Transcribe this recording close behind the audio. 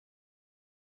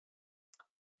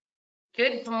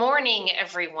Good morning,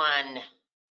 everyone.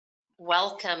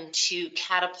 Welcome to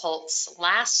Catapult's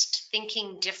last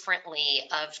Thinking Differently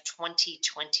of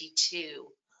 2022.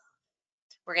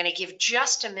 We're going to give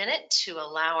just a minute to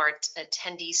allow our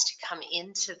attendees to come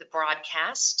into the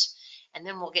broadcast, and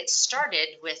then we'll get started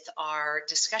with our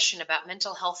discussion about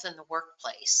mental health in the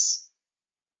workplace.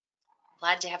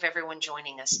 Glad to have everyone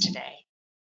joining us today.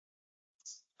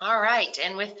 All right,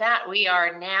 and with that, we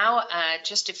are now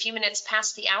just a few minutes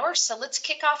past the hour, so let's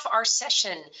kick off our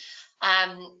session.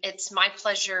 It's my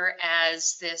pleasure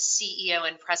as the CEO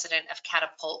and president of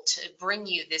Catapult to bring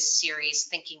you this series,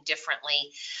 Thinking Differently,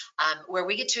 where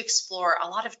we get to explore a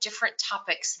lot of different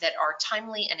topics that are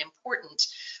timely and important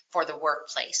for the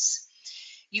workplace.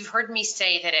 You've heard me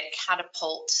say that at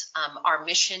Catapult, our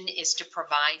mission is to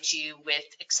provide you with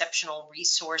exceptional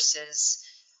resources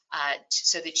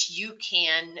so that you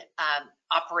can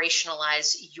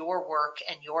operationalize your work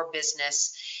and your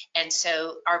business. And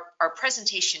so our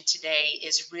presentation today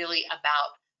is really about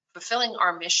fulfilling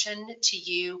our mission to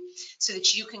you so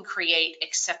that you can create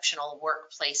exceptional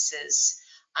workplaces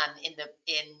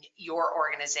in your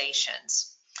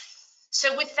organizations.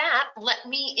 So with that, let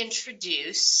me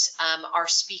introduce our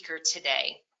speaker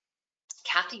today.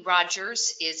 Kathy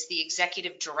Rogers is the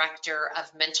Executive Director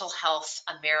of Mental Health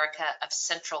America of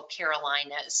Central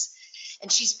Carolinas,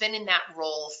 and she's been in that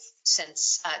role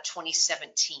since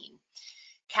 2017.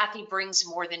 Kathy brings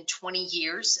more than 20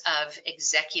 years of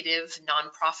executive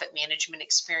nonprofit management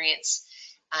experience,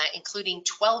 including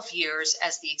 12 years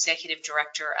as the Executive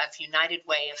Director of United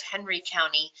Way of Henry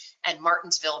County and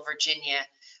Martinsville, Virginia,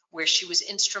 where she was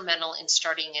instrumental in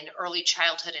starting an early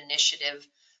childhood initiative,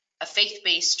 a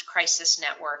faith-based crisis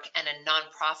network, and a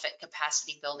nonprofit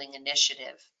capacity building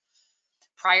initiative.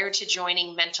 Prior to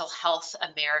joining Mental Health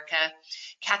America,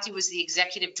 Kathy was the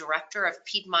executive director of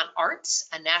Piedmont Arts,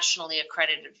 a nationally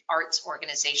accredited arts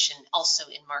organization also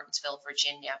in Martinsville,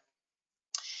 Virginia.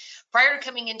 Prior to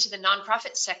coming into the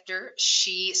nonprofit sector,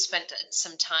 she spent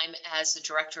some time as the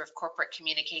director of corporate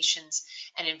communications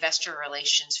and investor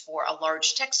relations for a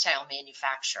large textile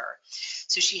manufacturer.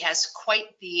 So she has quite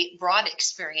the broad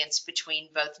experience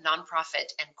between both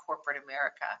nonprofit and corporate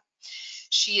America.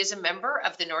 She is a member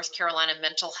of the North Carolina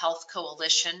Mental Health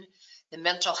Coalition, the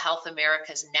Mental Health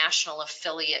America's National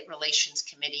Affiliate Relations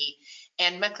Committee,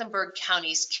 and Mecklenburg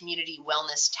County's Community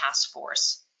Wellness Task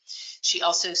Force. She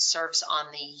also serves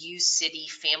on the U-City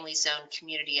Family Zone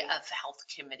Community of Health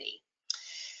Committee.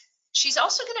 She's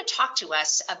also going to talk to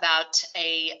us about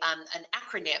an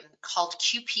acronym called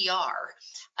QPR,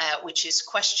 which is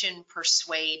Question,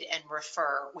 Persuade, and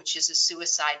Refer, which is a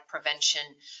suicide prevention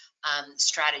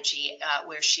strategy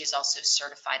where she is also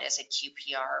certified as a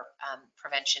QPR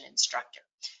prevention instructor.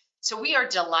 So we are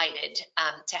delighted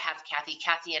to have Kathy.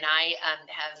 Kathy and I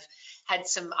have had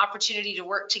some opportunity to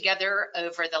work together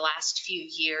over the last few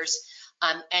years.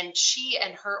 And she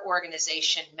and her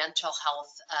organization, Mental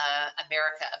Health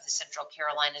America of the Central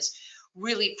Carolinas,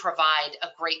 really provide a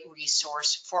great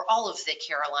resource for all of the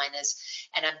Carolinas.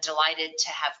 And I'm delighted to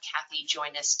have Kathy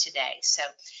join us today. So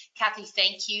Kathy,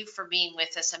 thank you for being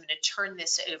with us. I'm going to turn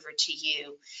this over to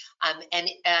you. And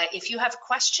if you have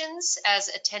questions as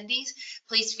attendees,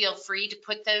 please feel free to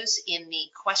put those in the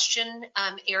question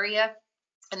area.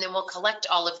 And then we'll collect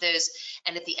all of those.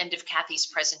 And at the end of Kathy's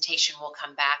presentation, we'll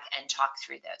come back and talk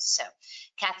through those. So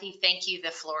Kathy, thank you.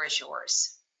 The floor is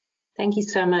yours. Thank you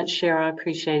so much, Cheryl. I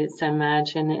appreciate it so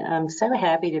much. And I'm so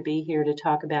happy to be here to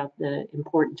talk about the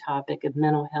important topic of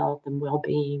mental health and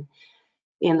well-being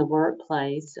in the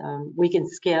workplace. We can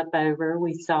skip over.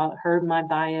 We heard my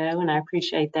bio, and I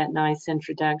appreciate that nice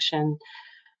introduction.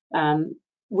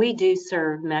 We do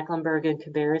serve Mecklenburg and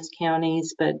Cabarrus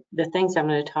counties, but the things I'm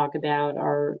going to talk about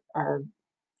are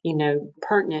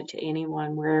pertinent to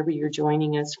anyone wherever you're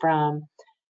joining us from.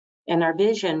 And our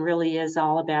vision really is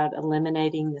all about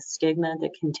eliminating the stigma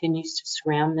that continues to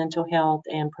surround mental health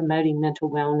and promoting mental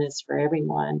wellness for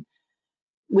everyone.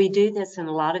 We do this in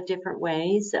a lot of different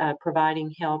ways,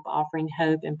 providing help, offering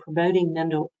hope, and promoting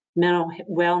mental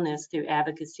wellness through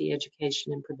advocacy,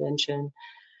 education, and prevention.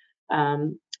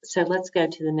 So let's go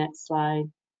to the next slide.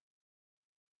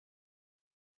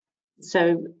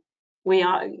 So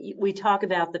we talk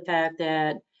about the fact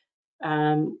that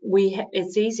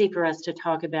it's easy for us to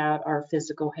talk about our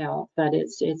physical health, but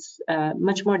it's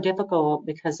much more difficult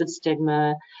because of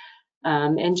stigma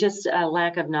and just a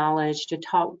lack of knowledge to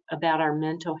talk about our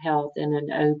mental health in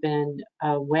an open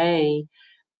way.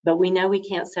 But we know we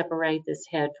can't separate this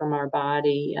head from our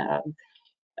body.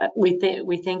 We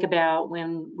think about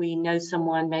when we know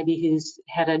someone maybe who's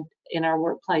had in our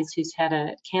workplace who's had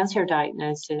a cancer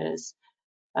diagnosis.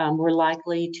 We're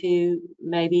likely to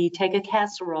maybe take a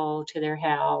casserole to their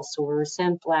house or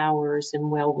send flowers and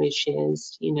well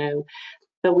wishes, you know,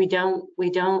 but we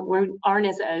aren't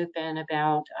as open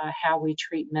about how we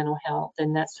treat mental health,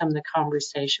 and that's some of the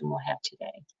conversation we'll have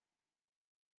today.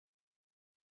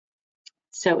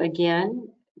 So again,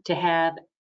 to have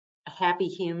a happy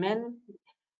human,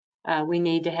 we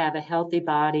need to have a healthy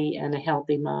body and a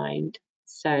healthy mind.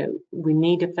 So we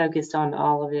need to focus on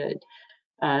all of it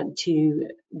to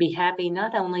be happy,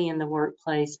 not only in the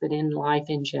workplace, but in life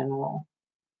in general.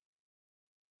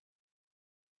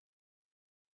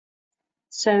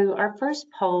 So our first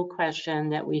poll question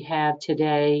that we have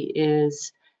today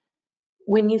is,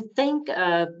 when you think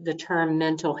of the term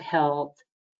mental health,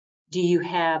 do you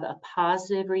have a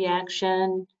positive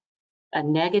reaction, a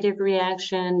negative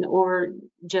reaction, or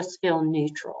just feel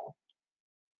neutral?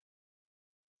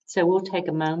 So we'll take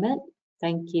a moment.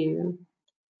 Thank you.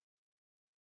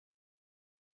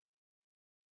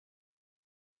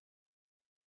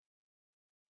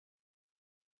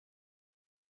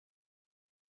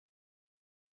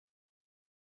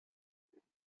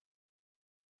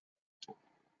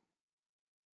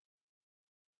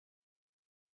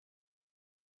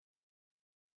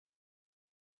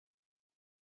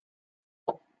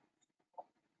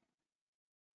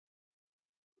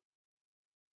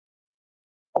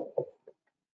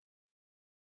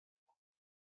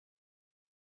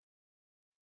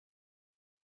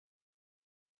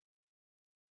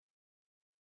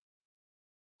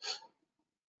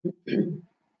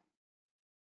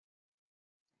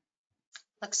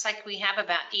 Looks like we have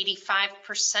about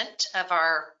 85% of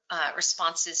our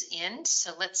responses in,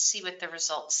 so let's see what the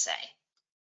results say.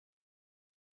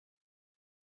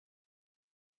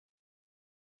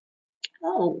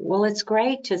 Oh, well, it's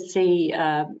great to see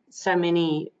so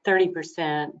many,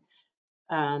 30%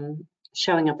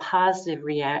 showing a positive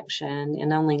reaction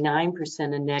and only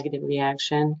 9% a negative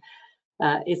reaction.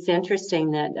 It's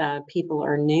interesting that people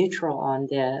are neutral on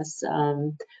this.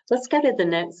 Let's go to the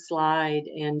next slide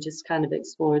and just kind of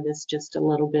explore this just a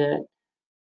little bit.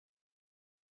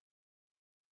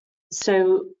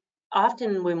 So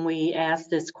often when we ask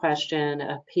this question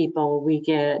of people, we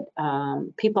get,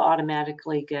 people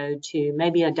automatically go to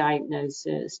maybe a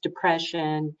diagnosis,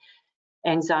 depression,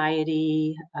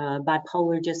 anxiety,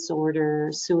 bipolar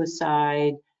disorder,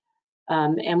 suicide.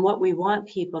 And what we want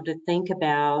people to think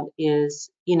about is,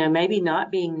 you know, maybe not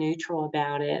being neutral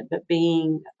about it, but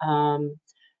being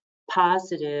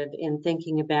positive in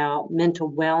thinking about mental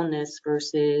wellness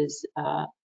versus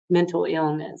mental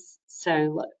illness.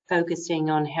 So focusing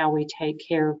on how we take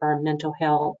care of our mental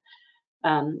health,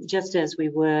 just as we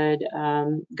would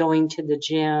going to the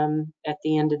gym at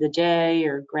the end of the day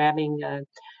or grabbing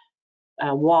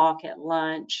a walk at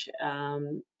lunch,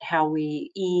 how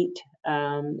we eat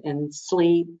and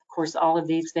sleep. Of course, all of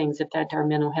these things affect our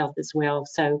mental health as well.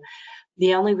 So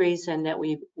the only reason that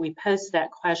we post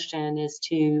that question is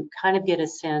to kind of get a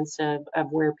sense of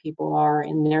where people are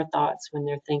in their thoughts when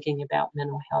they're thinking about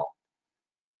mental health.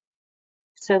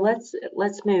 So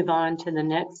let's move on to the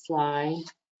next slide.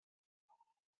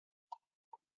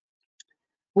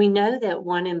 We know that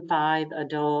 1 in 5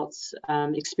 adults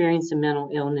experience a mental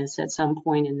illness at some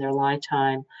point in their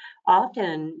lifetime.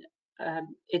 Often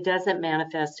it doesn't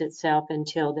manifest itself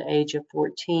until the age of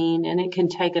 14, and it can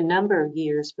take a number of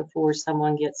years before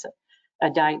someone gets a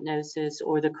diagnosis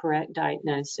or the correct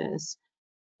diagnosis.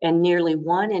 And nearly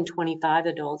 1 in 25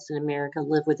 adults in America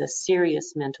live with a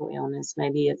serious mental illness.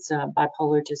 Maybe it's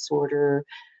bipolar disorder,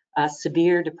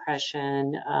 severe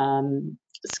depression,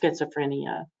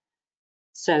 schizophrenia.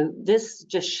 So this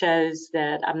just shows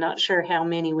that I'm not sure how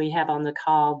many we have on the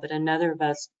call, but another of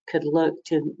us could look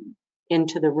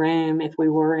into the room if we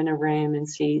were in a room and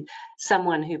see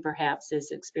someone who perhaps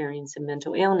is experiencing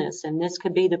mental illness. And this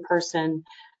could be the person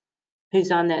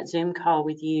who's on that Zoom call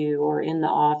with you or in the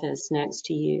office next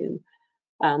to you.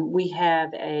 We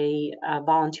have a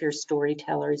volunteer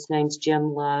storyteller. His name's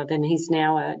Jim Love, and he's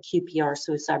now a QPR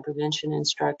suicide prevention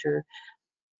instructor.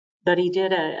 But he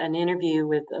did an interview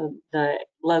with the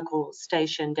local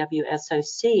station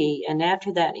WSOC, and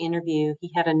after that interview,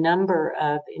 he had a number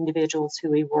of individuals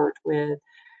who he worked with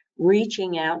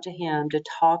reaching out to him to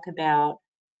talk about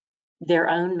their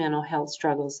own mental health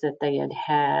struggles that they had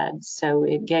had. So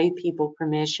it gave people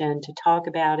permission to talk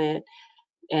about it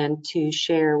and to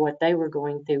share what they were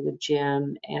going through with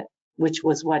Jim, which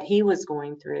was what he was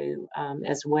going through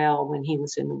as well when he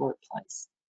was in the workplace.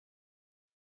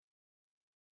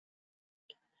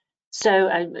 So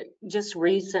I just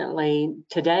recently,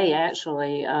 today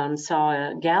actually, saw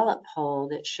a Gallup poll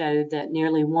that showed that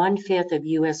nearly 1/5 of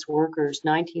U.S. workers,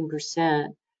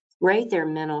 19%, rate their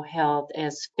mental health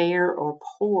as fair or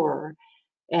poor.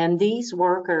 And these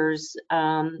workers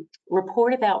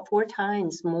report about 4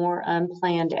 times more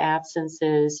unplanned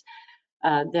absences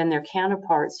than their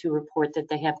counterparts who report that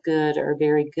they have good or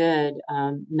very good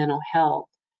mental health.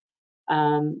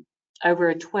 Over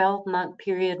a 12-month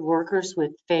period, workers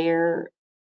with fair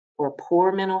or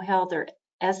poor mental health are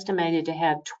estimated to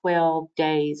have 12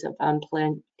 days of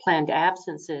unplanned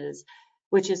absences,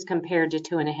 which is compared to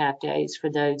 2.5 days for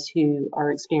those who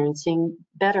are experiencing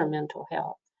better mental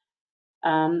health.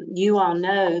 You all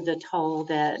know the toll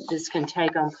that this can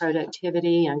take on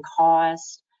productivity and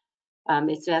cost.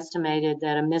 It's estimated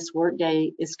that a missed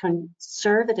workday is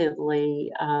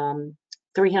conservatively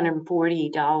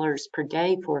 $340 per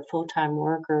day for a full-time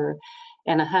worker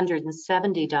and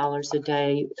 $170 a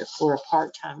day for a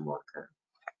part-time worker.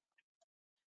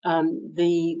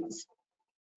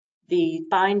 The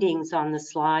findings on the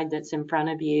slide that's in front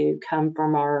of you come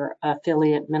from our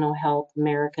affiliate Mental Health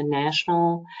America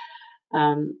National,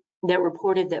 that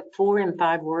reported that 4 in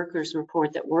 5 workers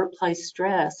report that workplace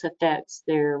stress affects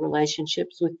their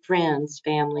relationships with friends,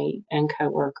 family, and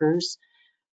coworkers.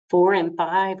 4 in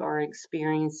 5 are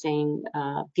experiencing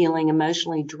feeling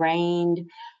emotionally drained,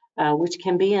 which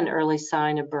can be an early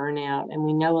sign of burnout. And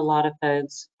we know a lot of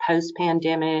folks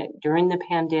post-pandemic, during the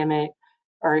pandemic,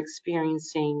 are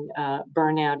experiencing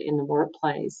burnout in the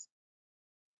workplace.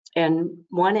 And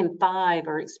 1 in 5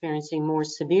 are experiencing more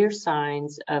severe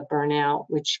signs of burnout,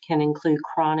 which can include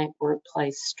chronic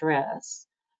workplace stress.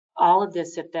 All of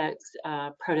this affects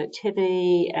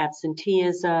productivity,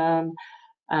 absenteeism.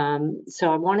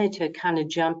 So I wanted to kind of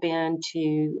jump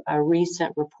into a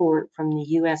recent report from the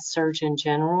U.S. Surgeon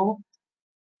General,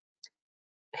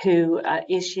 who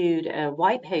issued a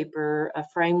white paper, a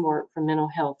framework for mental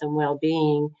health and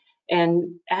well-being.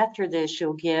 And after this,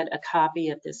 you'll get a copy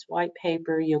of this white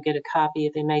paper. You'll get a copy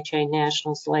of MHA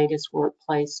National's latest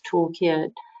workplace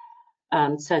toolkit,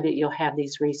 so that you'll have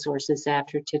these resources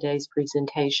after today's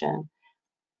presentation.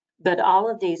 But all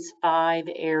of these 5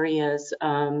 areas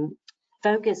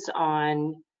focus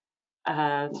on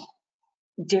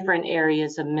different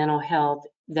areas of mental health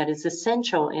that is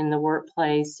essential in the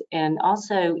workplace. And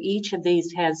also each of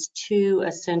these has 2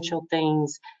 essential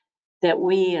things that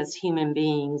we as human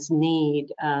beings need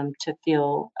to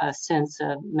feel a sense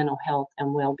of mental health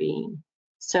and well-being.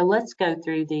 So let's go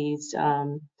through these,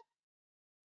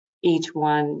 each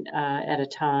one at a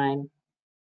time.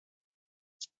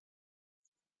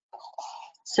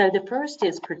 So the first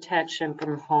is protection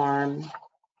from harm.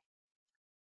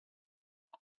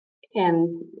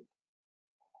 And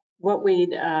what we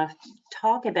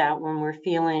talk about when we're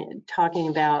talking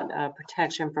about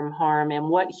protection from harm and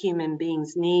what human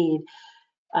beings need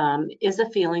is a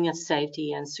feeling of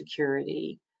safety and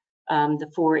security.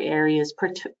 The 4 areas: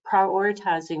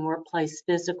 prioritizing workplace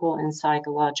physical and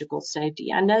psychological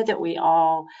safety. I know that we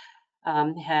all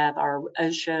have our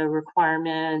OSHA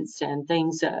requirements and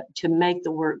things to make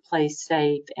the workplace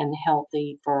safe and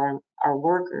healthy for our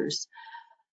workers.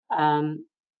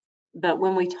 But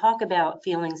when we talk about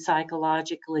feeling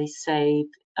psychologically safe,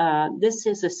 this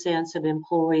is a sense of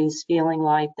employees feeling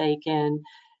like they can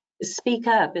speak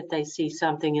up if they see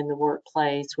something in the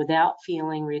workplace without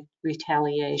feeling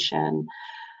retaliation.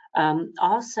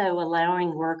 Also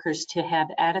allowing workers to have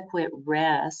adequate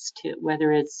rest,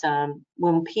 whether it's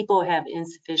when people have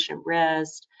insufficient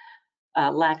rest,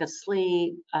 lack of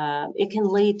sleep, it can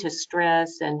lead to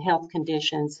stress and health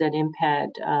conditions that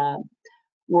impact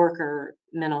worker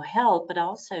mental health, but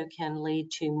also can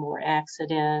lead to more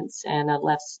accidents and a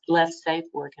less safe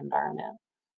work environment.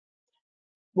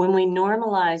 When we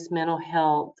normalize mental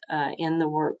health in the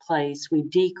workplace, we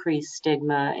decrease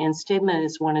stigma, and stigma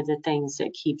is one of the things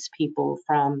that keeps people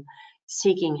from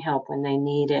seeking help when they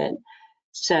need it.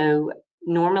 So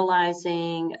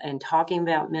normalizing and talking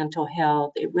about mental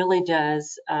health, it really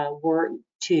does work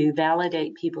to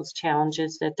validate people's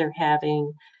challenges that they're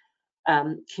having,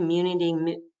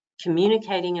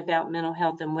 communicating about mental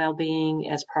health and well-being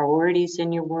as priorities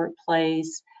in your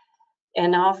workplace,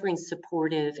 and offering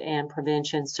supportive and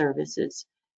prevention services.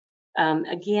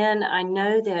 Again, I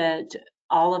know that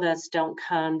all of us don't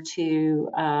come to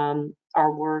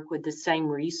our work with the same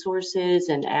resources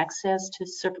and access to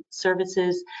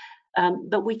services,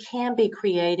 but we can be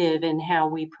creative in how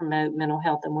we promote mental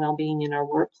health and well-being in our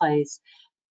workplace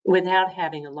without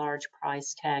having a large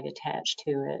price tag attached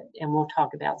to it. And we'll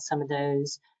talk about some of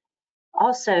those.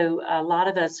 Also, a lot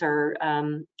of us are,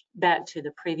 back to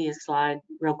the previous slide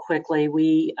real quickly,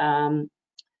 we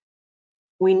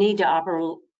need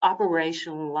to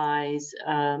operationalize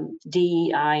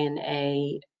DEI and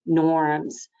A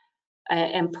norms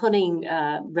and putting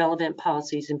relevant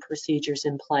policies and procedures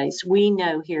in place. We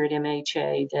know here at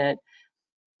MHA that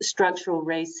structural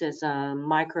racism,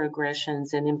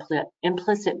 microaggressions, and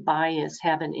implicit bias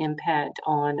have an impact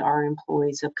on our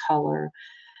employees of color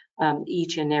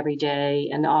each and every day,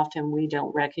 and often we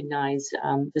don't recognize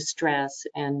the stress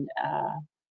and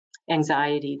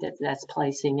anxiety that's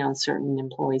placing on certain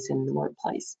employees in the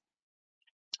workplace.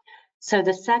 So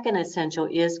the second essential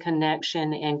is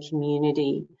connection and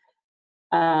community.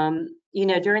 You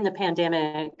know, during the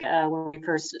pandemic, when we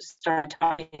first started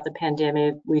talking about the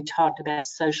pandemic, we talked about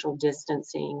social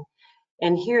distancing.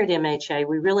 And here at MHA,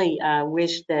 we really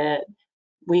wish that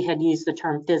we had used the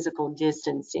term physical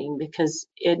distancing, because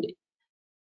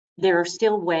there are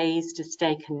still ways to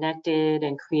stay connected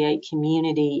and create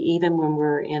community even when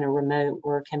we're in a remote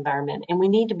work environment. And we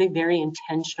need to be very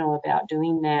intentional about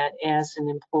doing that as an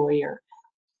employer.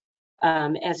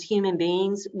 As human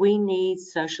beings, we need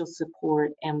social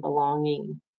support and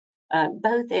belonging,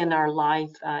 both in our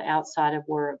life outside of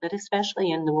work, but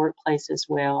especially in the workplace as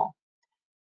well.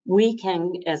 We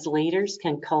can, as leaders,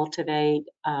 can cultivate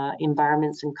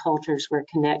environments and cultures where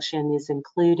connection is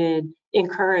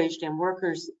encouraged, and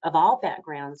workers of all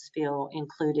backgrounds feel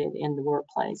included in the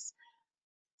workplace.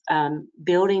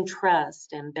 Building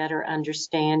trust and better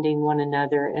understanding one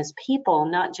another as people,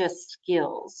 not just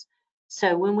skills.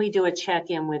 So when we do a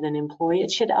check-in with an employee,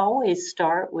 it should always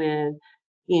start with,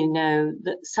 you know,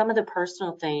 some of the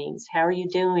personal things. How are you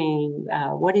doing?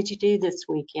 What did you do this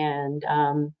weekend?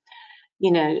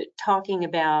 You know, talking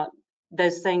about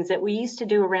those things that we used to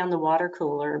do around the water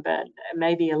cooler, but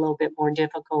maybe a little bit more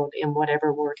difficult in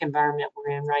whatever work environment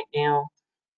we're in right now.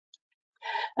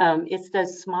 It's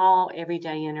those small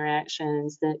everyday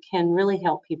interactions that can really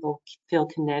help people feel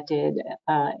connected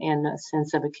and a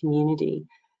sense of a community.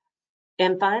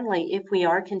 And finally, if we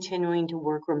are continuing to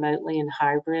work remotely and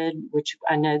hybrid, which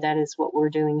I know that is what we're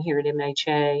doing here at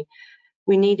MHA,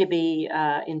 we need to be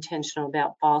intentional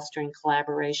about fostering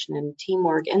collaboration and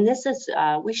teamwork. And this is,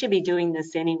 we should be doing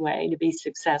this anyway to be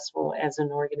successful as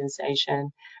an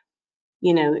organization.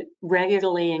 You know,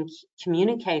 regularly and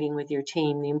communicating with your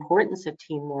team, the importance of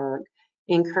teamwork,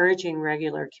 encouraging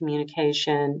regular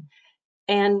communication,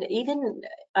 and even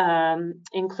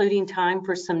including time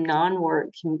for some non-work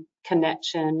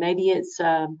connection. Maybe it's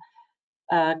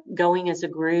going as a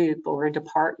group or a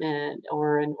department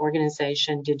or an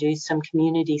organization to do some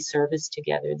community service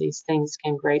together. These things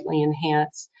can greatly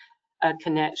enhance a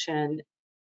connection.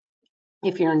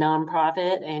 If you're a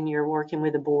nonprofit and you're working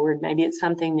with a board, maybe it's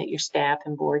something that your staff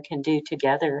and board can do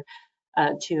together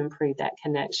to improve that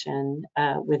connection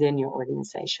within your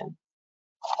organization.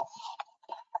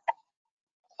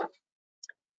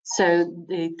 So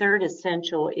the third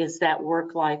essential is that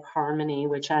work-life harmony,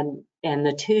 and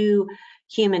the two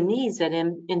human needs that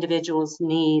individuals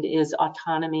need is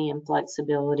autonomy and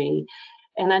flexibility.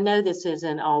 And I know this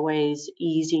isn't always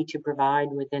easy to provide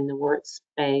within the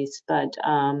workspace, but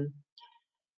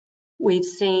we've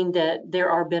seen that there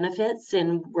are benefits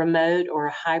in remote or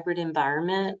a hybrid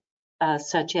environment,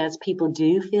 such as people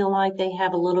do feel like they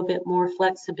have a little bit more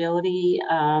flexibility.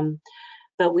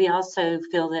 But we also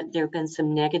feel that there have been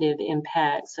some negative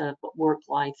impacts of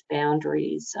work-life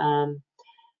boundaries.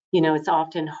 You know, it's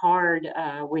often hard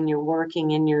when you're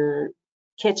working in your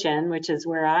kitchen, which is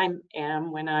where I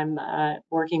am when I'm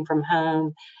working from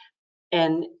home,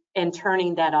 and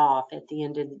turning that off at the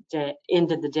end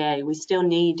of the day. We still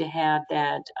need to have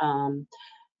that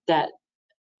that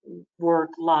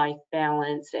work-life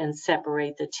balance and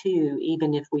separate the two,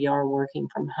 even if we are working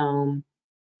from home.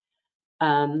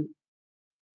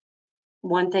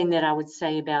 One thing that I would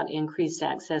say about increased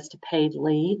access to paid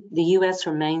leave, the U.S.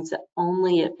 remains the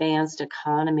only advanced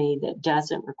economy that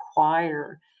doesn't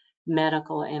require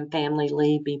medical and family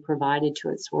leave be provided to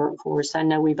its workforce. I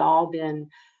know we've all been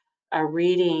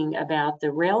reading about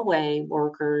the railway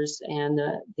workers and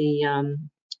the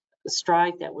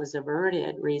strike that was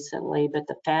averted recently, but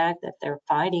the fact that they're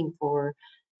fighting for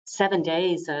 7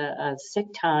 days of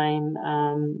sick time,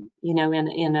 you know,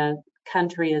 in a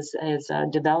country as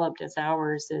developed as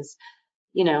ours is,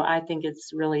 you know, I think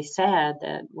it's really sad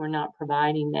that we're not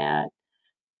providing that.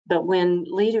 But when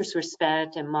leaders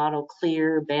respect and model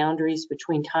clear boundaries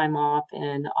between time off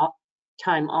and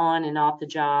time on and off the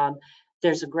job,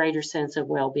 there's a greater sense of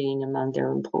well-being among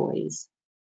their employees.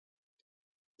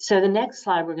 So the next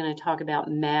slide, we're going to talk about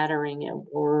mattering at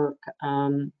work,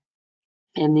 and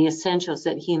the essentials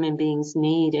that human beings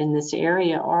need in this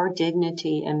area are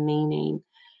dignity and meaning.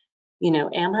 You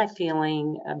know, am I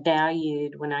feeling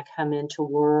valued when I come into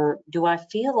work? Do I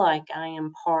feel like I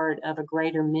am part of a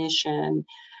greater mission?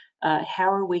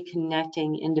 how are we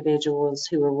connecting individuals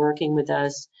who are working with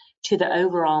us to the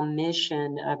overall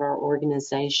mission of our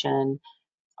organization?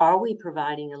 Are we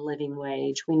providing a living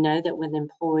wage? We know that when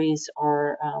employees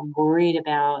are worried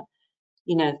about,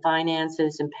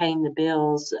 finances and paying the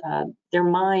bills, their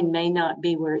mind may not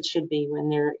be where it should be when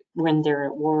they're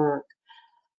at work.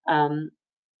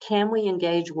 Can we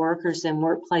engage workers in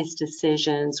workplace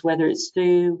decisions, whether it's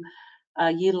through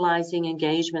utilizing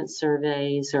engagement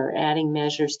surveys or adding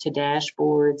measures to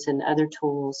dashboards and other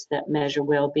tools that measure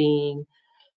well-being?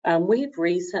 We've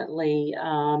recently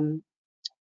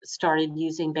started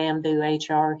using Bamboo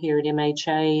HR here at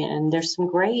MHA, and there's some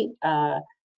great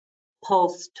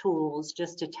pulse tools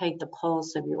just to take the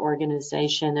pulse of your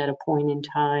organization at a point in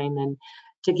time and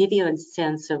to give you a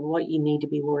sense of what you need to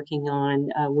be working on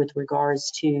with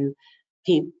regards to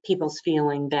people's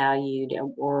feeling valued at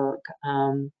work.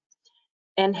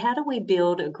 And how do we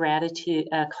build a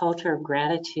culture of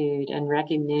gratitude and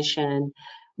recognition?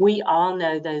 We all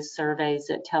know those surveys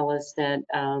that tell us that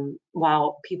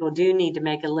while people do need to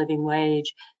make a living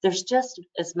wage, there's just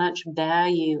as much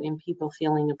value in people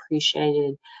feeling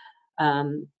appreciated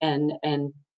and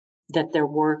that their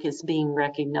work is being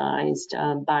recognized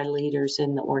by leaders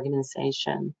in the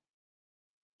organization.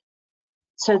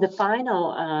 So the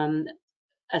final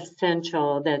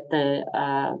essential that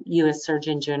the U.S.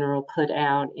 Surgeon General put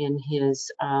out in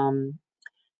his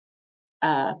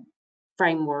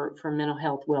framework for mental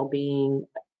health well-being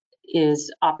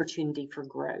is opportunity for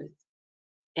growth.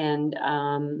 And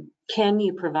can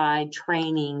you provide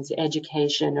trainings,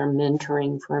 education, or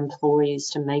mentoring for employees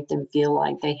to make them feel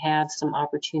like they have some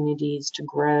opportunities to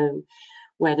grow,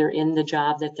 whether in the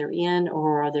job that they're in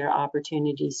or are there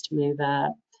opportunities to move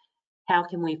up? How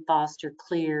can we foster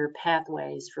clear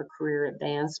pathways for career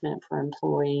advancement for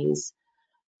employees?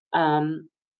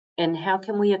 And how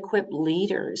can we equip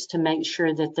leaders to make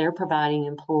sure that they're providing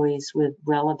employees with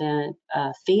relevant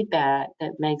feedback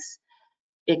that makes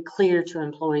it clear to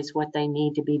employees what they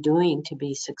need to be doing to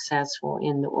be successful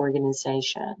in the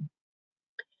organization?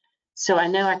 So I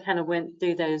know I kind of went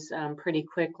through those pretty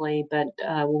quickly, but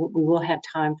we will have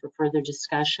time for further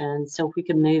discussion. So if we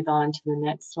could move on to the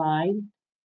next slide.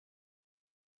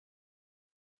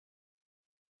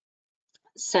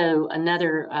 So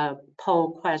another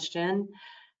poll question.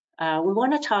 We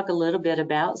want to talk a little bit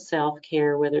about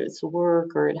self-care, whether it's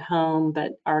work or at home,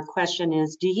 but our question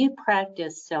is, do you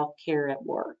practice self-care at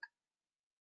work?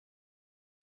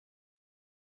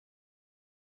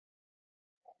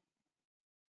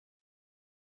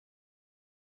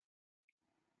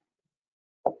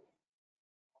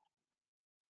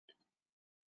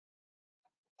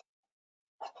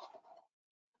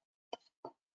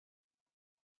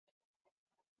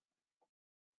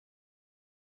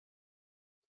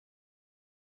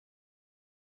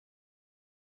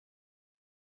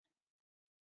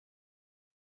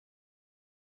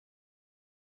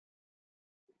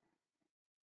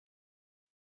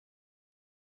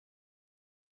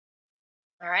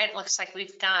 All right, looks like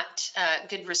we've got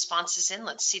good responses in.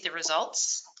 Let's see the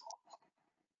results.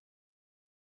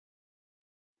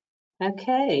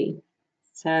 Okay,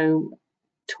 so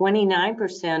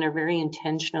 29% are very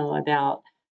intentional about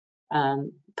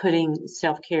putting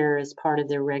self-care as part of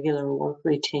their regular work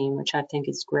routine, which I think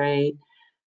is great.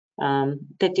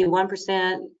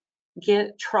 51%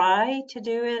 try to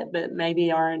do it, but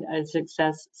maybe aren't as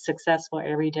successful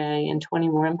every day, and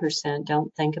 21%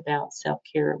 don't think about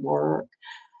self-care at work.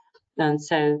 And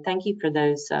so thank you for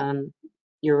those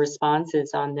your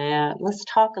responses on that. Let's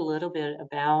talk a little bit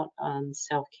about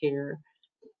self-care.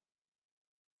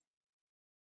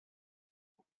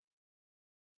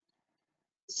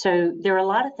 So there are a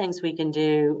lot of things we can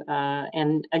do.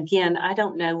 And again, I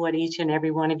don't know what each and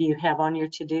every one of you have on your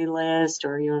to-do list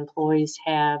or your employees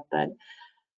have, but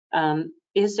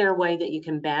is there a way that you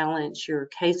can balance your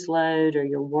caseload or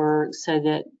your work so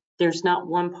that there's not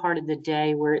one part of the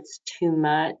day where it's too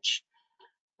much?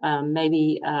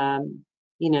 Maybe,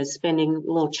 spending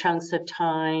little chunks of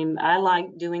time. I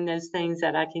like doing those things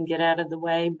that I can get out of the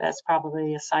way. That's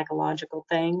probably a psychological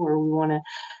thing where we want to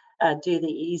do the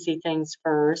easy things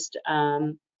first.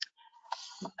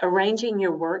 Arranging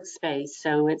your workspace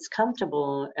so it's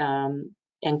comfortable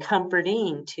and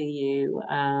comforting to you,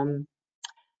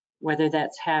 whether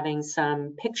that's having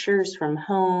some pictures from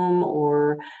home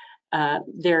or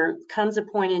there comes a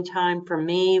point in time for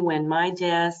me when my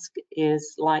desk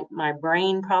is like my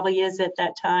brain probably is at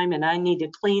that time, and I need to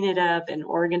clean it up and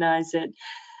organize it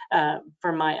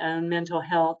for my own mental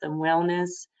health and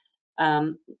wellness.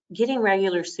 Getting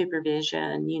regular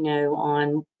supervision,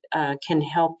 on can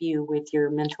help you with your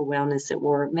mental wellness at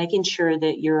work, making sure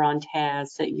that you're on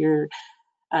task, that you're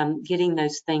getting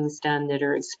those things done that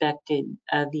are expected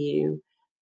of you.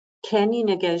 Can you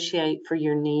negotiate for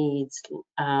your needs?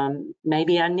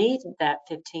 Maybe I need that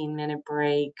 15-minute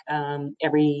break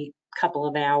every couple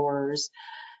of hours.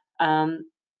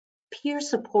 Peer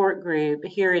support group,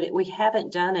 we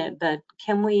haven't done it, but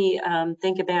can we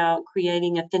think about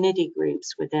creating affinity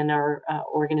groups within our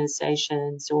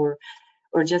organizations, or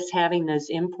just having those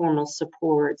informal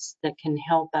supports that can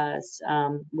help us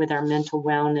with our mental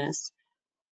wellness?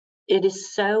 It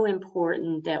is so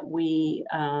important that we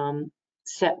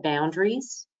set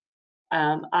boundaries.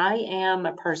 I am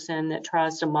a person that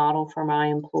tries to model for my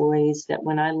employees that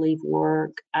when I leave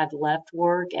work, I've left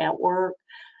work at work.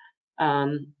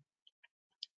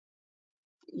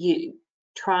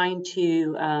 Trying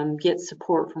to get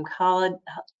support from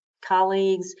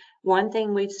colleagues. One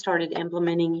thing we've started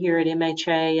implementing here at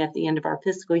MHA at the end of our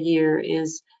fiscal year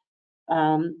is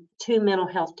 2 mental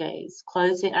health days.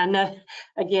 Closing, I know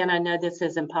this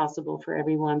isn't possible for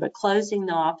everyone, but closing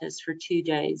the office for 2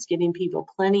 days, giving people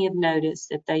plenty of notice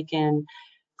that they can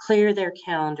clear their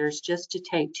calendars just to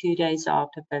take 2 days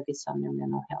off to focus on their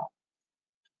mental health.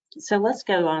 So let's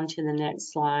go on to the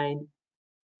next slide.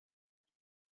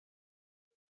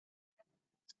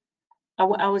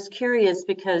 I was curious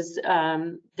because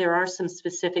there are some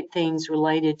specific things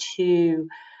related to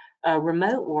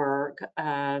remote work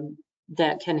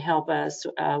that can help us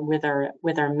with our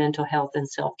mental health and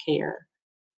self-care.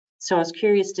 So I was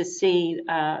curious to see,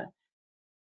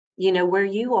 where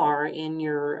you are in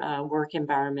your work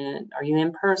environment. Are you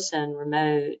in person,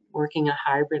 remote, working a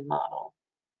hybrid model?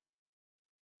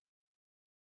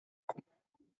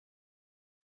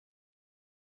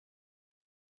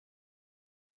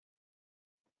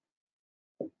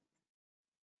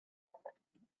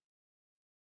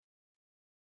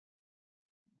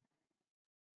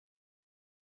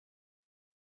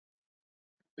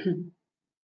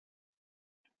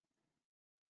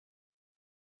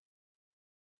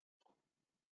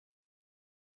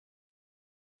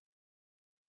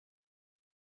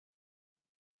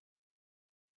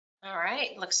 All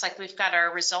right, looks like we've got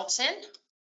our results in.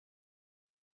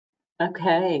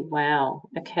 Okay, wow.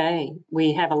 Okay,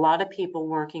 we have a lot of people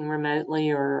working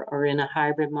remotely or in a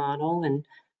hybrid model, and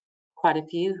quite a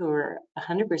few who are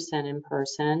 100% in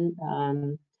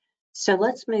person. So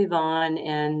let's move on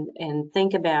and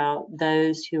think about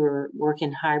those who are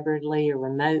working hybridly or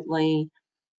remotely.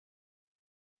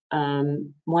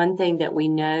 One thing that we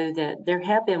know that there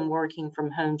have been working from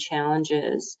home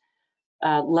challenges,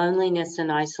 loneliness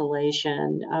and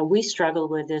isolation. We struggle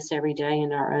with this every day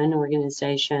in our own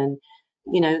organization.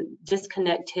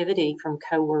 Disconnectivity from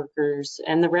coworkers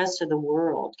and the rest of the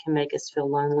world can make us feel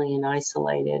lonely and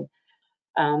isolated.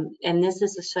 And this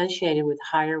is associated with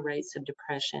higher rates of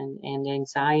depression and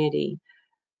anxiety.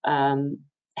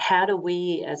 How do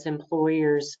we as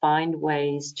employers find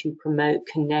ways to promote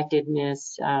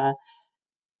connectedness,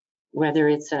 whether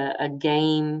it's a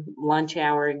game lunch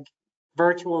hour,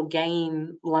 virtual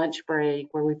game lunch break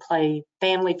where we play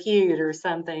Family Feud or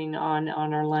something on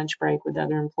our lunch break with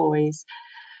other employees?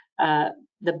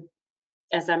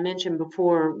 As I mentioned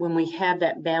before, when we have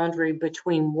that boundary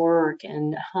between work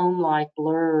and home life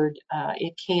blurred,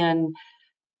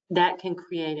 that can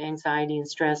create anxiety and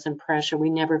stress and pressure. We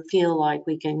never feel like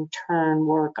we can turn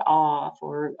work off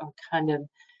or kind of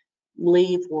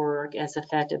leave work as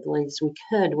effectively as we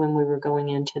could when we were going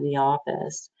into the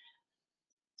office.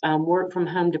 Work from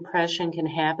home depression can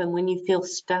happen when you feel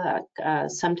stuck.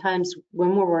 Sometimes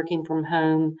when we're working from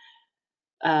home,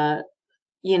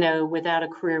 without a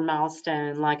career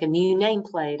milestone like a new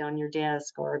nameplate on your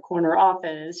desk or a corner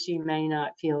office, you may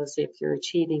not feel as if you're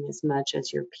achieving as much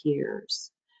as your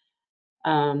peers.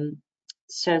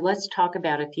 So let's talk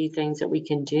about a few things that we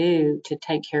can do to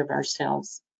take care of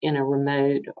ourselves in a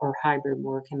remote or hybrid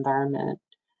work environment.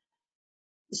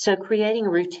 So creating a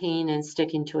routine and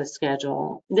sticking to a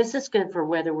schedule. This is good for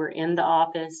whether we're in the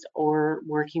office or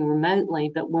working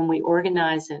remotely, but when we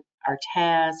organize our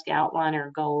task, outline our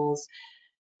goals,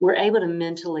 we're able to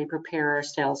mentally prepare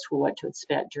ourselves for what to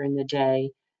expect during the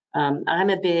day. I'm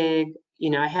a big,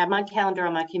 I have my calendar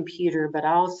on my computer, but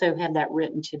I also have that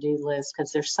written to-do list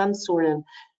because there's some sort of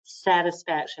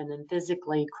satisfaction in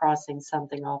physically crossing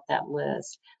something off that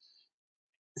list.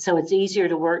 So it's easier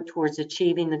to work towards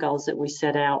achieving the goals that we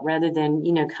set out rather than,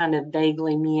 kind of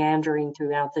vaguely meandering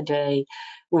throughout the day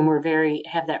when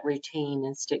have that routine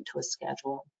and stick to a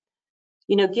schedule.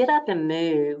 Get up and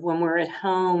move when we're at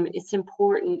home. It's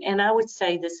important. And I would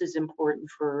say this is important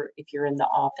for if you're in the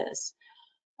office.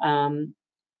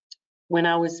 when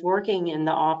I was working in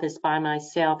the office by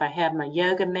myself, I had my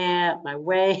yoga mat, my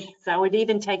weights. I would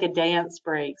even take a dance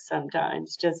break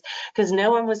sometimes just because no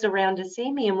one was around to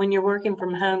see me. And when you're working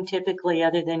from home, typically,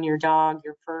 other than your dog,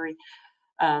 your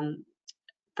um,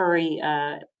 furry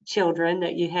children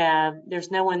that you have,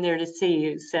 there's no one there to see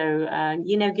you. So,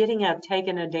 getting up,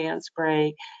 taking a dance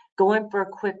break, going for a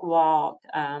quick walk,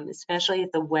 especially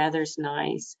if the weather's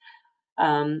nice.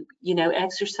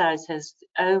 Exercise has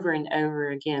over and over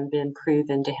again been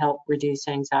proven to help reduce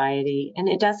anxiety. And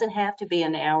it doesn't have to be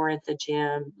an hour at the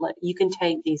gym. You can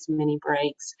take these mini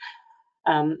breaks.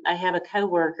 I have a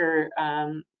coworker,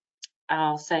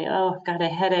 I'll say, oh, I've got a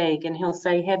headache. And he'll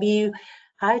say, have you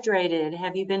hydrated?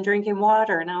 Have you been drinking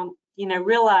water? And I'll,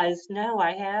 realize, no,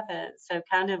 I haven't. So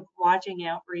kind of watching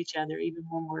out for each other, even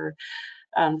when we're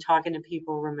talking to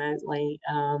people remotely.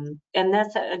 And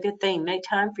that's a good thing. Make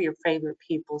time for your favorite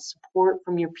people. Support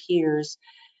from your peers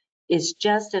is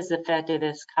just as effective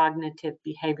as cognitive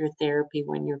behavior therapy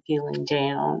when you're feeling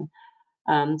down.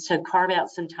 So carve out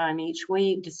some time each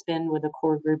week to spend with a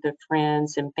core group of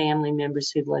friends and family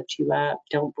members who lift you up,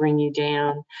 don't bring you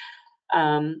down.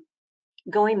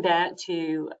 Going back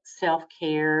to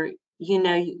self-care,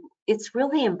 it's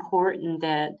really important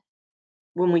that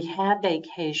when we have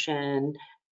vacation,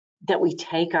 that we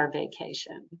take our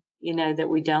vacation, that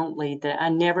we don't leave I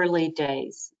never leave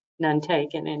days, none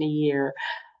taken in a year,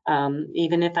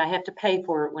 even if I have to pay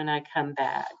for it when I come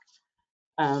back.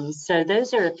 So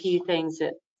those are a few things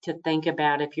to think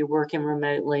about if you're working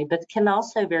remotely, but can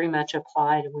also very much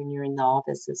apply to when you're in the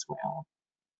office as well.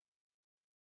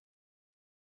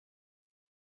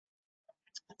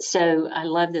 So I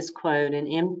love this quote: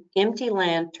 an empty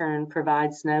lantern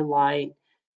provides no light.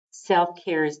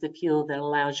 Self-care is the fuel that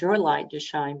allows your light to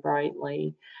shine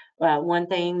brightly. One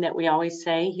thing that we always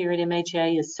say here at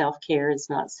MHA is self-care is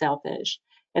not selfish.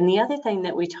 And the other thing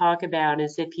that we talk about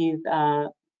is if you've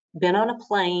been on a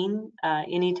plane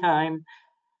anytime,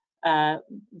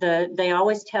 they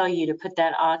always tell you to put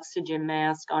that oxygen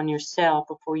mask on yourself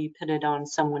before you put it on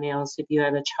someone else if you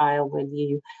have a child with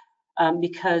you.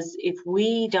 Because if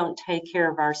we don't take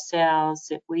care of ourselves,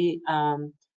 if we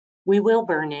will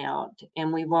burn out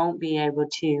and we won't be able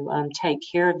to take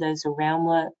care of those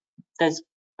around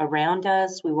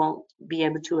us. We won't be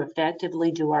able to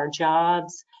effectively do our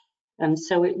jobs.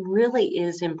 So it really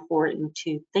is important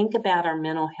to think about our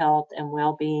mental health and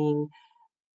well-being,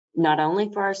 not only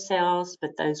for ourselves,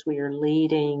 but those we are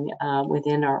leading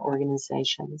within our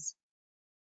organizations.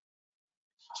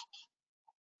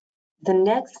 The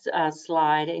next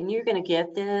slide, and you're going to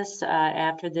get this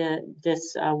after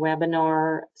this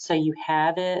webinar, so you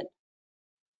have it.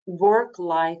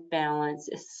 Work-life balance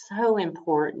is so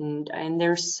important, and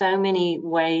there's so many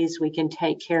ways we can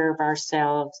take care of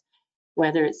ourselves,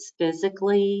 whether it's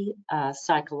physically,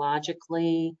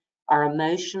 psychologically, our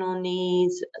emotional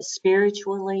needs,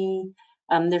 spiritually.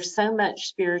 There's so much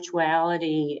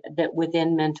spirituality that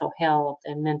within mental health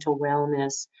and mental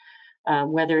wellness,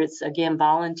 whether it's, again,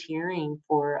 volunteering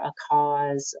for a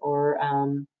cause or,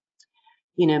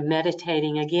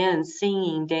 meditating, again,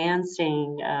 singing,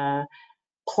 dancing,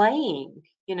 playing.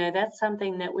 That's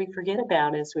something that we forget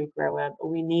about as we grow up.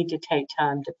 We need to take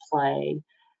time to play.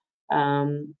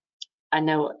 I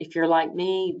know if you're like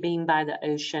me, being by the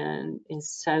ocean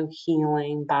is so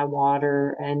healing, by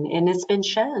water, and it's been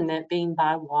shown that being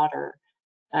by water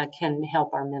can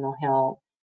help our mental health.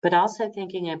 But also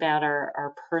thinking about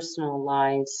our personal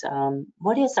lives.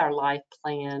 What is our life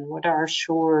plan? What are our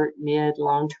short, mid,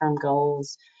 long-term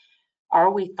goals?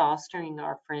 Are we fostering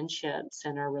our friendships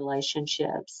and our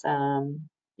relationships?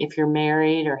 If you're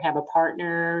married or have a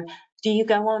partner, do you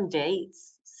go on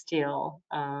dates still?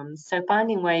 So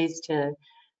finding ways to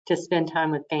spend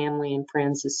time with family and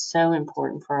friends is so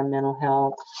important for our mental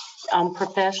health.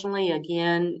 Professionally,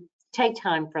 again, take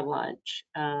time for lunch.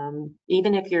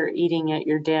 Even if you're eating at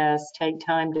your desk, take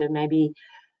time to maybe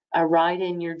write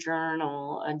in your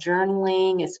journal.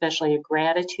 Journaling, especially a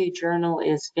gratitude journal,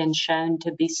 has been shown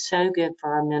to be so good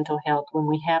for our mental health. When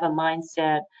we have a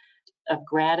mindset of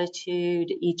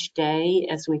gratitude each day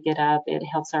as we get up, it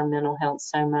helps our mental health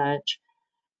so much.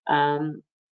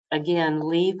 Again,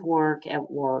 leave work at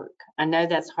work. I know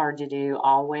that's hard to do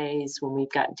always when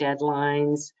we've got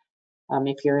deadlines.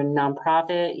 If you're a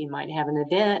nonprofit, you might have an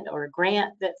event or a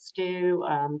grant that's due,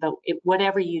 but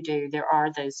whatever you do, there are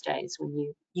those days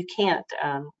when you can't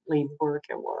leave work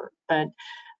at work. But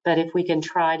if we can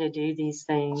try to do these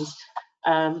things.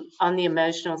 On the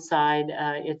emotional side,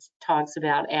 it talks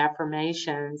about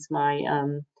affirmations. My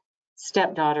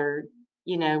stepdaughter,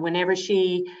 whenever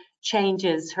she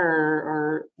changes her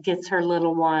or gets her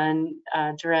little one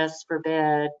dressed for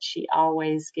bed, she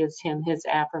always gives him his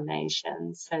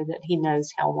affirmations so that he knows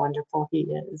how wonderful he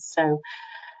is. So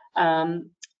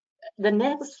the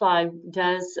next slide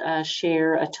does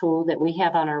share a tool that we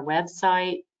have on our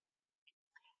website.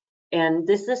 And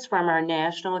this is from our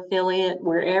national affiliate.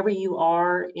 Wherever you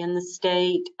are in the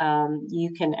state,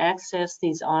 you can access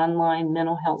these online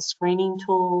mental health screening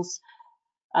tools.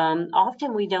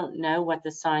 Often we don't know what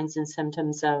the signs and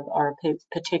symptoms of our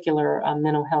particular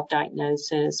mental health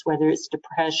diagnosis, whether it's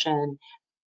depression,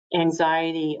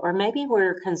 anxiety, or maybe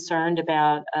we're concerned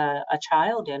about a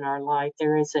child in our life.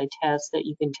 There is a test that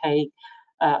you can take,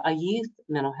 a youth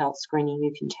mental health screening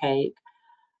you can take.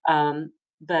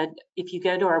 But if you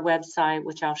go to our website,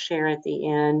 which I'll share at the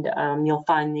end, you'll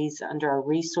find these under our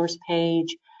resource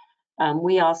page.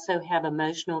 We also have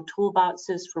emotional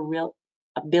toolboxes for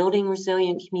building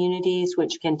resilient communities,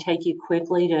 which can take you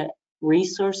quickly to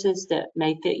resources that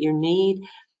may fit your need,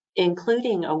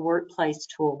 including a workplace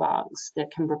toolbox that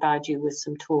can provide you with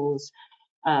some tools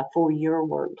for your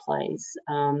workplace.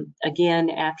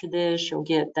 Again, after this, you'll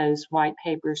get those white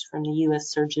papers from the U.S.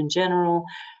 Surgeon General,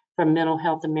 from Mental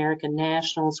Health American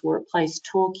National's Workplace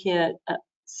Toolkit,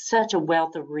 such a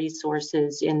wealth of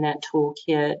resources in that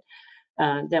toolkit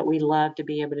that we love to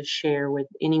be able to share with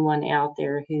anyone out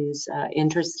there who's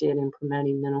interested in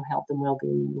promoting mental health and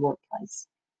well-being in the workplace.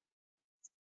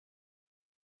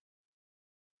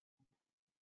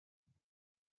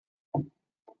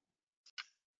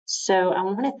 So I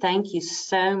want to thank you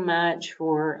so much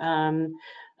for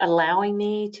allowing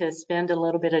me to spend a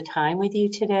little bit of time with you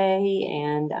today.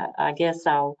 And I guess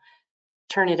I'll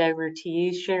turn it over to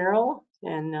you, Cheryl,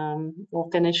 and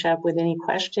we'll finish up with any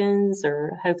questions,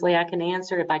 or hopefully I can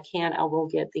answer. If I can't, I will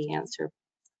get the answer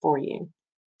for you.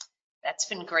 That's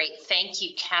been great. Thank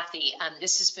you, Kathy.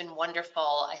 This has been wonderful.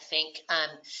 I think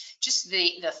just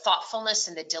the thoughtfulness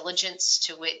and the diligence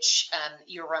to which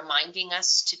you're reminding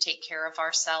us to take care of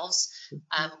ourselves.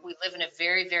 We live in a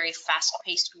very, very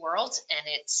fast-paced world, and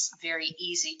it's very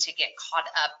easy to get caught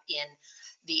up in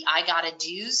the I gotta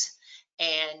do's.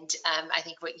 And I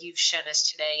think what you've shown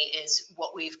us today is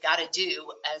what we've got to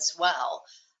do as well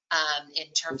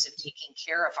in terms of taking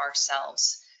care of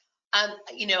ourselves.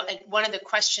 You know, and one of the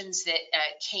questions that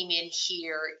came in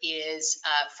here is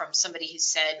from somebody who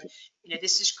said, you know,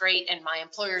 this is great and my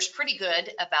employer is pretty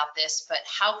good about this, but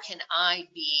how can I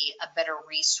be a better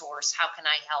resource? How can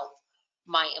I help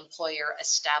my employer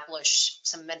establish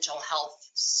some mental health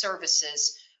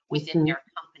services within their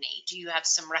company? Do you have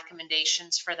some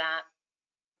recommendations for that?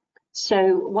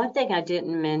 So one thing I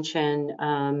didn't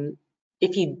mention,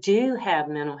 if you do have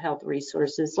mental health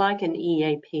resources like an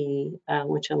EAP,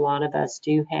 which a lot of us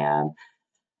do have,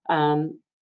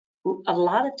 a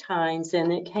lot of times,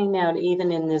 and it came out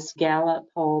even in this Gallup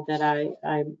poll that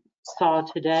I saw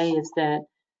today, is that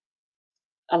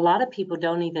a lot of people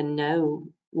don't even know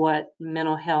what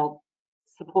mental health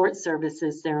support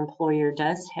services their employer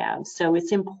does have. So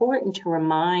it's important to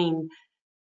remind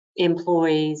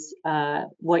employees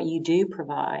what you do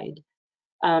provide.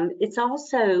 It's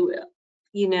also,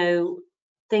 you know,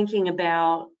 thinking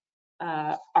about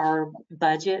our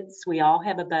budgets. We all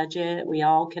have a budget. We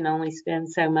all can only spend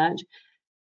so much.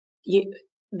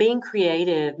 Being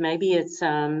creative, maybe it's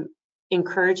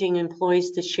encouraging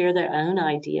employees to share their own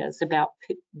ideas about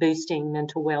boosting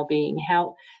mental well-being.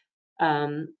 How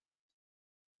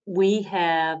we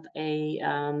have a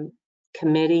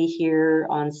committee here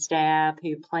on staff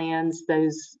who plans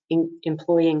those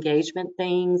employee engagement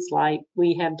things, like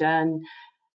we have done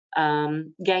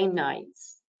game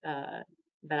nights.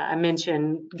 But I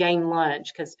mentioned game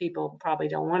lunch because people probably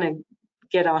don't want to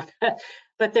get on,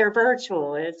 but they're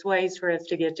virtual. It's ways for us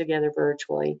to get together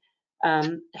virtually.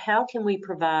 How can we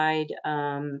provide,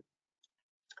 how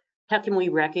can we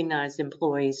recognize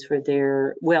employees for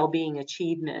their well-being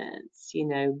achievements? You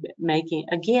know,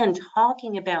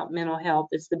 talking about mental health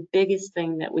is the biggest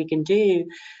thing that we can do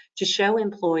to show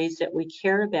employees that we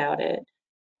care about it.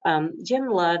 Jim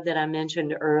Love, that I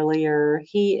mentioned earlier,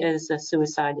 he is a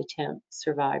suicide attempt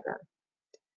survivor.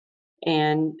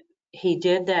 And he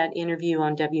did that interview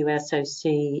on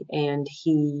WSOC, and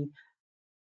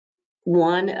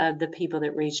one of the people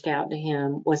that reached out to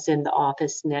him was in the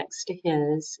office next to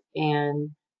his and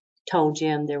told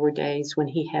Jim there were days when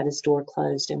he had his door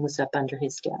closed and was up under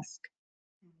his desk.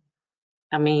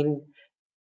 I mean,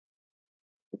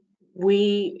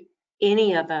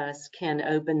 any of us can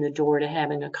open the door to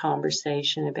having a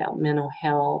conversation about mental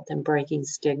health and breaking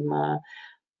stigma.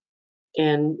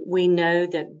 And we know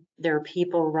that there are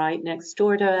people right next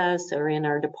door to us or in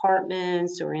our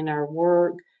departments or in our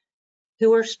work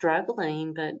who are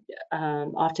struggling, but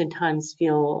oftentimes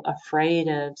feel afraid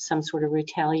of some sort of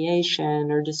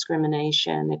retaliation or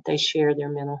discrimination if they share their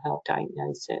mental health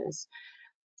diagnosis.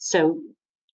 So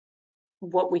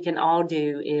what we can all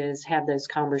do is have those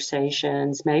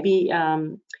conversations. Maybe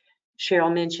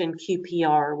Cheryl mentioned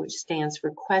QPR, which stands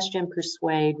for Question,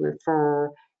 Persuade,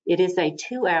 Refer. It is a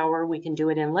 2-hour, we can do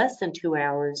it in less than 2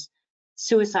 hours,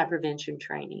 suicide prevention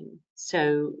training.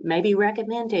 So maybe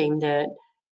recommending that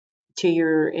to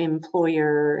your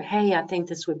employer, hey, I think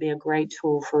this would be a great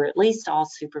tool for at least all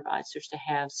supervisors to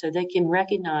have, so they can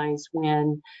recognize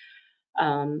when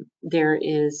there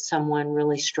is someone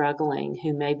really struggling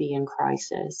who may be in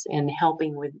crisis, and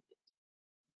helping with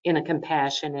in a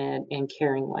compassionate and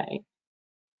caring way.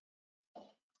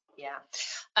 Yeah.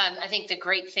 I think the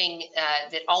great thing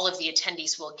that all of the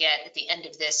attendees will get at the end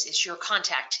of this is your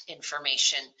contact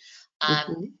information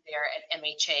there at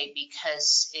MHA,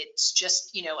 because it's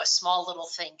just, a small little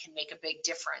thing can make a big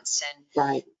difference. And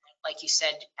Right. like you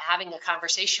said, having a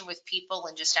conversation with people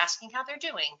and just asking how they're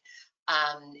doing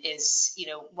is,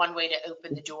 one way to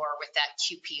open the door with that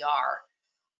QPR.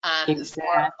 Exactly.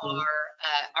 For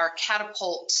our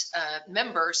Catapult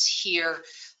members here,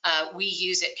 we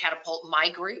use at Catapult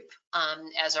My Group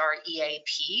as our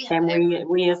EAP. And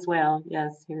we as well,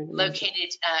 yes. Here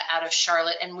located out of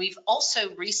Charlotte. And we've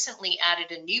also recently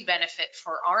added a new benefit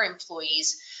for our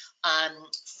employees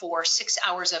for 6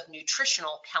 hours of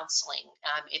nutritional counseling.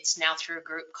 It's now through a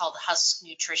group called Husk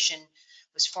Nutrition,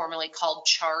 was formerly called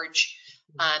Charge.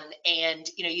 And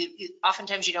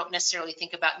oftentimes you don't necessarily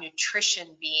think about nutrition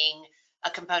being a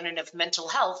component of mental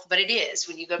health, but it is.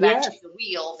 When you go back to the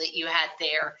wheel that you had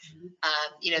there,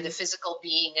 the physical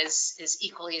being is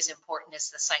equally as important as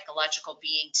the psychological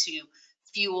being to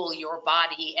fuel your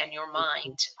body and your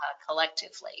mind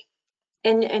collectively.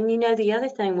 And the other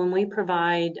thing, when we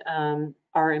provide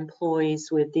our employees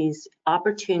with these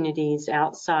opportunities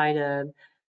outside of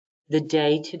the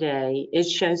day-to-day, it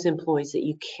shows employees that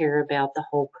you care about the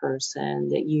whole person,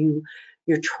 that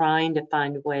you're trying to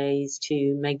find ways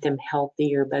to make them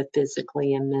healthier, both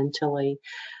physically and mentally.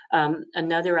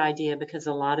 Another idea, because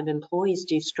a lot of employees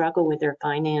do struggle with their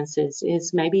finances,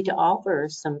 is maybe to offer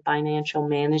some financial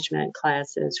management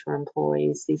classes for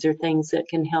employees. These are things that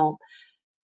can help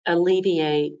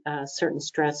alleviate certain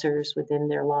stressors within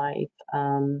their life.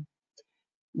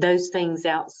 Those things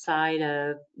outside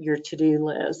of your to-do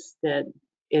list that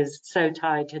is so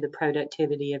tied to the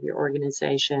productivity of your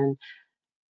organization.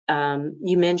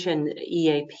 You mentioned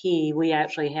EAP. We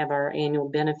actually have our annual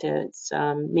benefits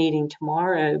meeting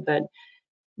tomorrow, but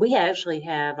we actually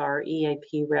have our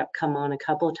EAP rep come on a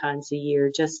couple of times a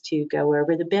year just to go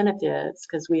over the benefits,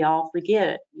 because we all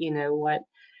forget, what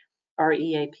our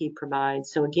EAP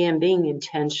provides. So again, being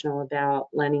intentional about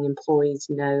letting employees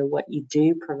know what you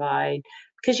do provide,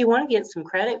 because you want to get some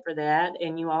credit for that,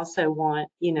 and you also want,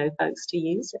 folks to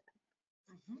use it.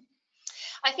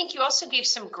 I think you also gave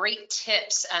some great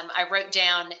tips. I wrote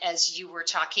down as you were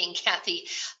talking, Kathy,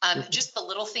 just the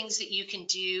little things that you can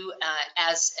do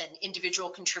as an individual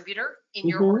contributor in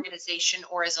your organization,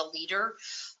 or as a leader,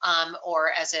 or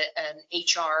as an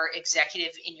HR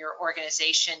executive in your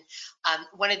organization.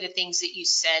 One of the things that you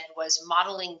said was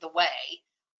modeling the way,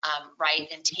 right?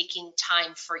 And taking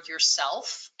time for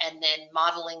yourself, and then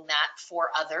modeling that for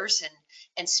others,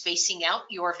 and spacing out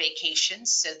your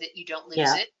vacations so that you don't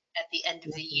lose it at the end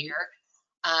of the year.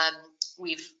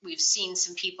 We've seen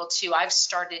some people too. I've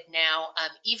started now,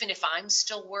 even if I'm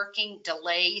still working,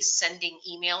 delay sending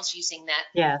emails using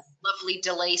that lovely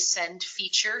delay send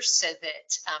feature, so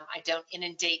that I don't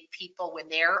inundate people when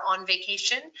they're on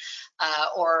vacation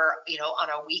or on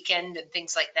a weekend and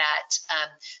things like that.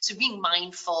 So being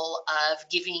mindful of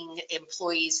giving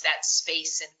employees that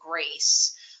space and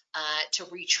grace to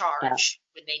recharge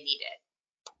when they need it.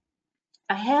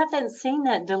 I haven't seen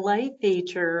that delay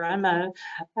feature. I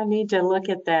need to look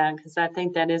at that, because I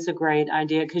think that is a great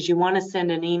idea, because you want to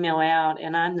send an email out,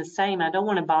 and I'm the same. I don't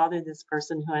want to bother this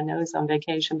person who I know is on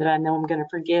vacation, but I know I'm going to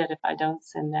forget if I don't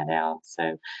send that out.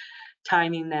 So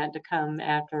timing that to come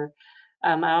after.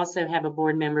 I also have a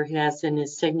board member who has in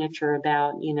his signature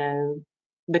about,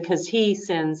 because he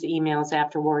sends emails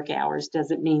after work hours,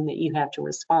 doesn't mean that you have to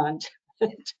respond.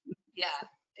 Yeah.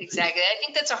 Exactly. I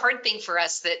think that's a hard thing for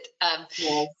us, that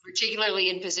particularly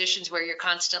in positions where you're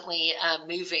constantly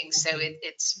moving. So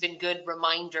it's been good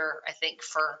reminder, I think,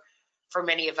 for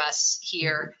many of us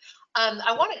here.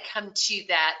 I want to come to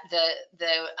that, the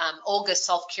Olga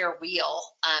self-care wheel,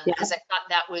 because I thought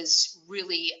that was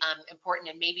really important,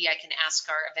 and maybe I can ask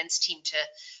our events team to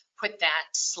put that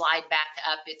slide back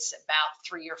up. It's about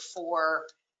 3 or 4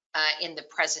 in the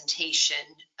presentation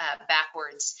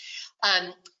backwards.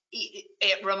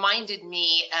 It reminded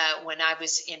me when I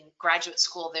was in graduate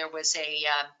school, there was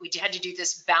we had to do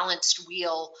this balanced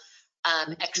wheel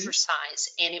exercise,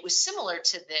 and it was similar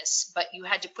to this, but you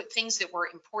had to put things that were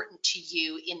important to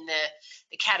you in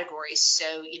the categories.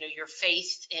 So, you know, your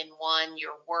faith in one,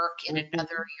 your work in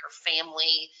another, your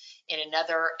family in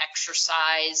another,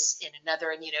 exercise in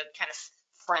another, and, you know, kind of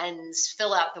friends,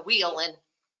 fill out the wheel.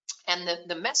 And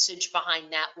the message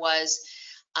behind that was,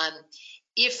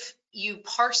 if you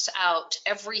parse out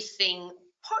everything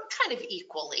kind of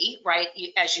equally, right,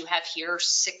 as you have here,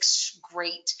 6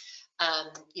 great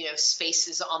you know,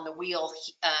 spaces on the wheel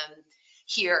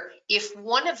here. If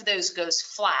one of those goes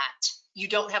flat, you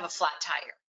don't have a flat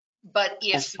tire. But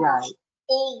if your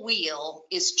whole wheel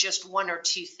is just 1 or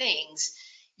 2 things,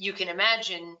 you can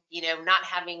imagine, you know, not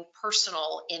having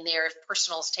personal in there. If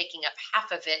personal is taking up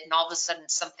half of it, and all of a sudden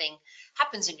something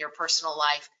happens in your personal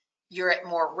life, you're at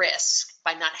more risk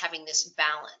by not having this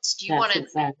balance. Do you want to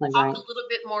talk a little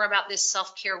bit more about this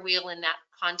self-care wheel in that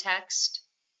context?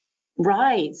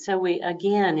 Right. So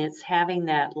again, it's having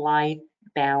that life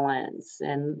balance,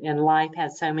 and life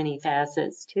has so many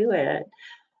facets to it.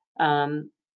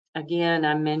 Again,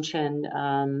 I mentioned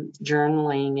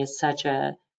journaling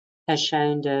has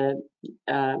shown to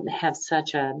have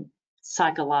such a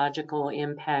psychological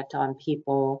impact on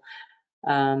people.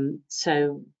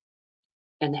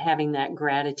 And having that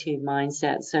gratitude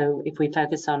mindset. So if we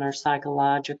focus on our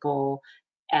psychological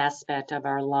aspect of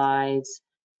our lives,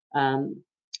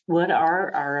 what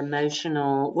are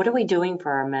we doing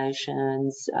for our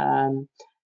emotions?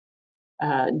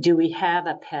 Do we have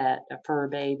a pet, a fur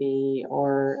baby,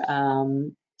 or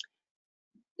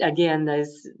again,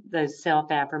 those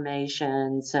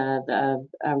self-affirmations of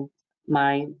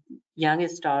my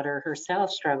youngest daughter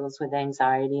herself struggles with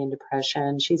anxiety and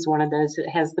depression. She's one of those that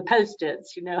has the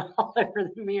Post-its, you know, all over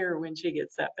the mirror when she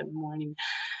gets up in the morning.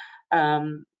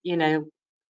 You know,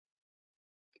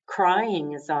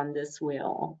 crying is on this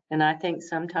wheel, and I think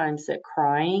sometimes that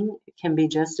crying can be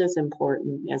just as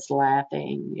important as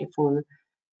laughing. If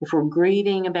we're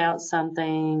grieving about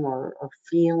something or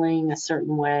feeling a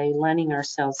certain way, letting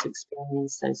ourselves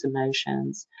experience those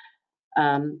emotions.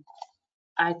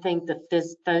 I think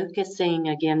focusing,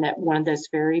 again, that one of those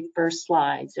very first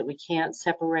slides, that we can't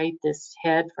separate this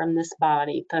head from this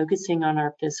body, focusing on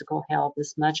our physical health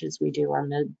as much as we do our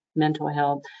mental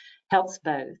health helps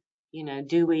both. You know,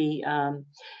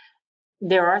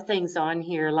 there are things on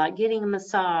here like getting a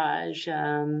massage,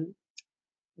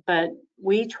 but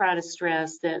we try to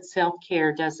stress that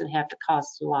self-care doesn't have to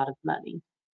cost a lot of money.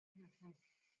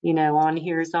 You know, on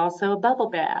here is also a bubble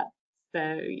bath.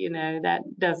 So, you know, that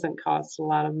doesn't cost a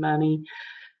lot of money.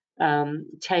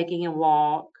 Taking a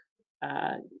walk,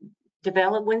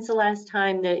 when's the last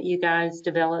time that you guys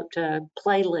developed a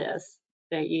playlist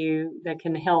that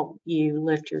can help you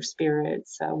lift your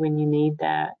spirits when you need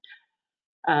that?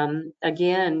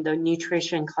 Again, the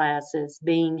nutrition classes,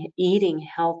 eating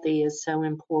healthy is so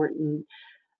important.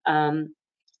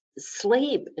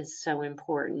 Sleep is so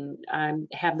important. I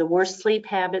have the worst sleep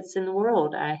habits in the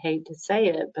world. I hate to say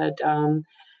it, but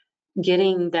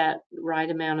getting that right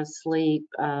amount of sleep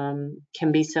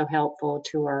can be so helpful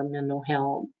to our mental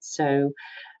health. So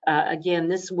again,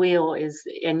 this wheel is,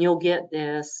 and you'll get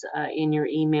this in your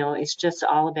email, it's just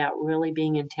all about really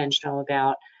being intentional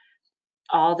about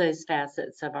all those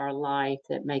facets of our life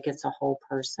that make us a whole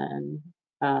person,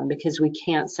 because we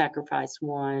can't sacrifice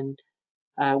one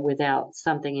without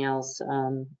something else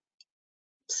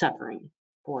suffering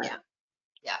for it.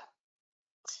 Yeah.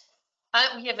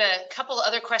 We have a couple of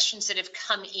other questions that have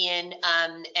come in,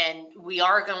 and we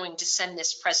are going to send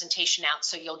this presentation out,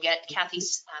 so you'll get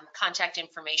Kathy's contact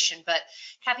information. But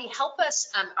Kathy, help us.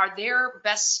 Are there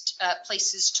best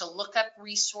places to look up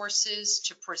resources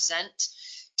to present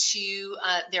to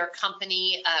their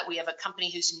company? We have a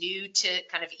company who's new to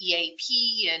kind of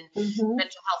EAP and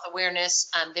mental health awareness.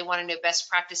 They want to know best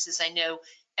practices. I know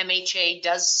MHA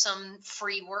does some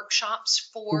free workshops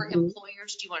for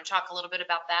employers. Do you want to talk a little bit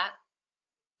about that?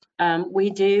 We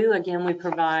do. Again, we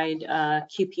provide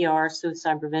QPR,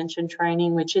 suicide prevention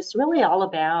training, which is really all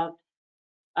about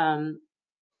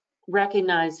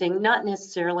recognizing not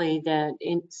necessarily that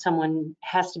someone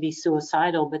has to be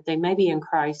suicidal, but they may be in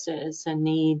crisis and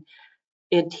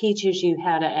it teaches you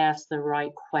how to ask the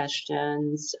right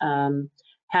questions,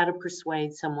 how to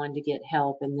persuade someone to get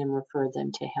help and then refer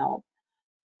them to help.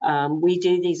 We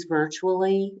do these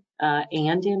virtually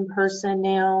and in person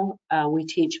now. We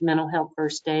teach mental health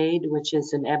first aid, which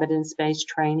is an evidence-based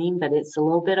training, but it's a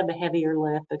little bit of a heavier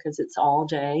lift because it's all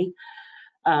day.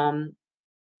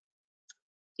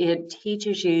 it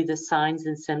teaches you the signs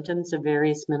and symptoms of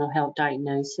various mental health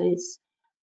diagnoses.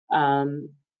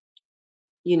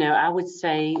 You know, I would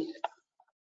say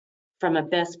from a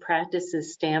best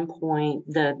practices standpoint,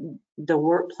 the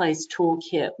workplace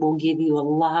toolkit will give you a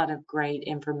lot of great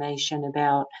information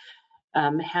about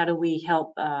how do we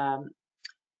help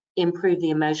improve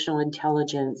the emotional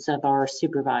intelligence of our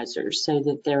supervisors so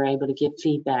that they're able to give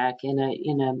feedback in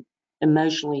a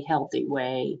emotionally healthy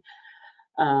way.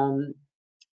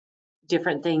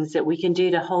 Different things that we can do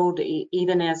to hold,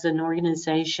 even as an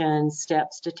organization,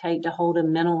 steps to take to hold a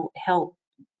mental health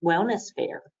wellness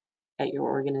fair at your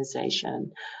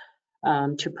organization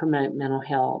to promote mental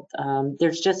health.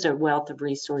 There's just a wealth of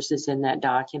resources in that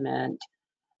document.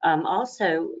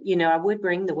 Also, you know, I would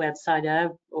bring the website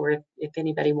up, or if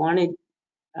anybody wanted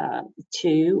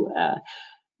to,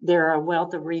 there are a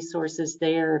wealth of resources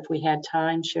there. If we had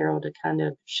time, Cheryl, to kind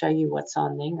of show you what's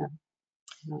on there.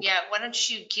 Yeah, why don't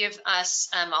you give us,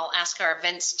 I'll ask our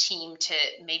events team to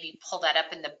maybe pull that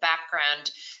up in the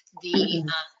background. The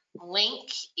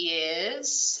link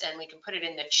is, and we can put it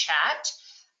in the chat,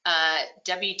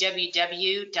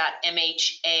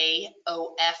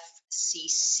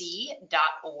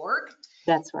 www.mhaofcc.org.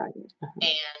 That's right.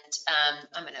 And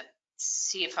I'm going to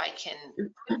see if I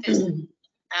can put this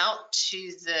out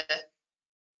to the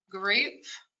group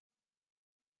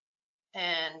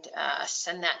and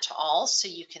send that to all so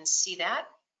you can see that.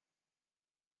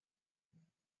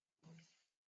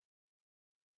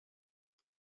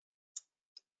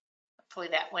 Hopefully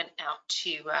that went out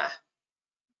to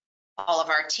all of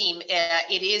our team.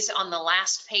 It is on the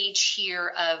last page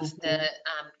here of the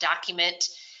document.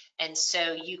 And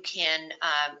so you can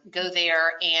go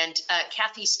there. And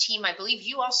Kathy's team, I believe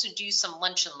you also do some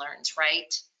lunch and learns,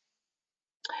 right?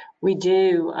 We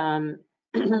do.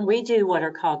 We do what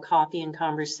are called coffee and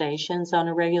conversations on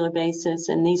a regular basis.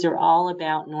 And these are all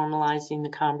about normalizing the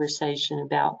conversation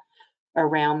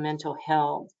around mental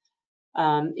health.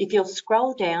 If you'll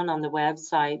scroll down on the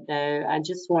website, though, I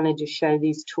just wanted to show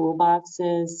these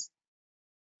toolboxes.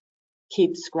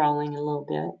 Keep scrolling a little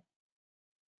bit.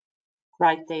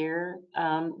 Right there.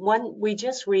 We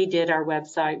just redid our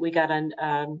website. We got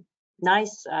a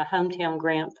nice hometown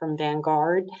grant from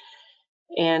Vanguard,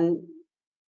 and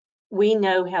we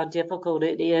know how difficult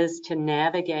it is to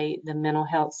navigate the mental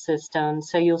health system.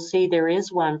 So you'll see there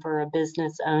is one for a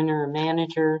business owner or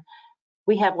manager.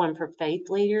 We have one for faith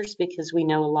leaders because we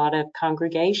know a lot of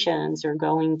congregations are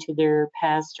going to their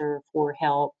pastor for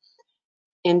help.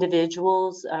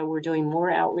 Individuals, we're doing more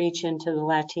outreach into the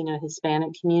Latino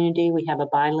Hispanic community. We have a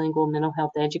bilingual mental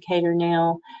health educator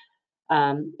now,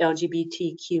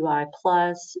 LGBTQI+,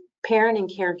 parent and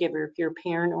caregiver. If you're a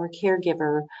parent or a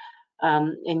caregiver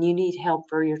and you need help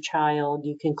for your child,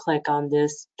 you can click on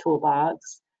this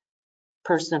toolbox,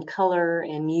 person of color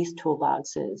and youth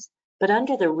toolboxes. But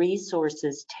under the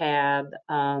resources tab,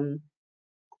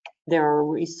 there are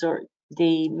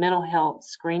the mental health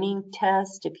screening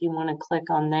test, if you want to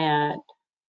click on that.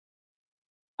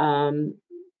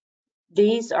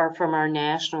 These are from our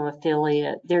national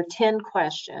affiliate. They're 10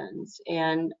 questions,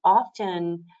 and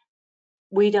often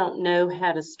we don't know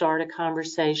how to start a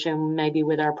conversation, maybe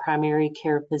with our primary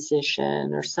care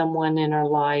physician or someone in our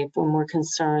life when we're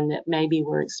concerned that maybe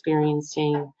we're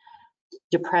experiencing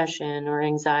depression or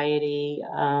anxiety,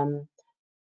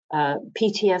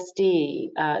 PTSD.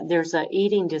 There's an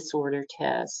eating disorder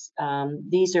test.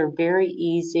 These are very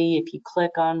easy. If you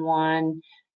click on one,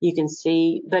 you can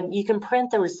see, but you can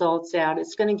print the results out.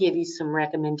 It's going to give you some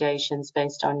recommendations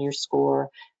based on your score.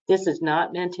 This is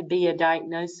not meant to be a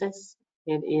diagnosis.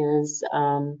 It is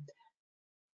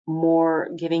more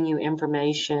giving you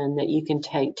information that you can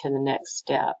take to the next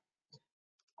step.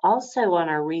 Also on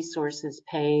our resources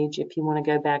page, if you want to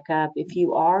go back up, if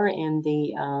you are in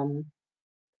the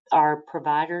our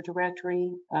provider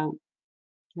directory, I've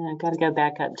got to go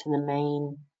back up to the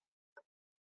main.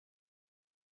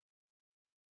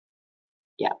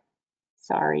 Yeah,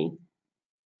 sorry.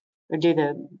 Or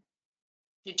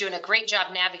You're doing a great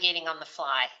job navigating on the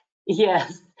fly.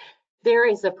 Yes, there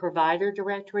is a provider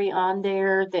directory on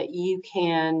there that you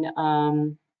can,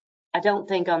 I don't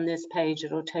think on this page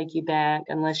it'll take you back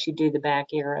unless you do the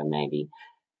back arrow maybe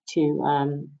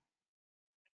to,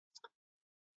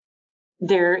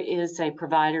 there is a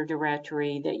provider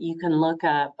directory that you can look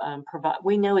up.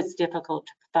 We know it's difficult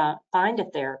to find a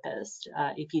therapist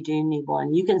if you do need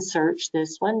one. You can search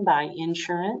this one by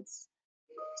insurance.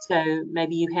 So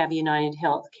maybe you have United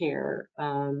Healthcare.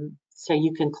 So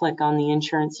you can click on the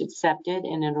insurance accepted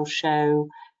and it'll show,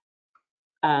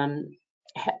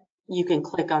 you can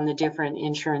click on the different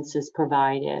insurances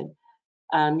provided.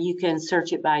 You can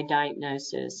search it by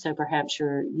diagnosis. So perhaps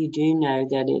you do know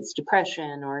that it's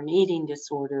depression or an eating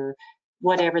disorder.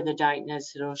 Whatever the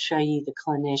diagnosis, it'll show you the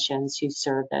clinicians who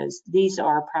serve those. These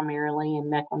are primarily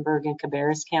in Mecklenburg and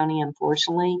Cabarrus County,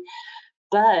 unfortunately.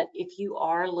 But if you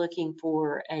are looking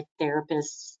for a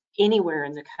therapist anywhere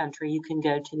in the country, you can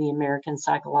go to the American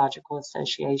Psychological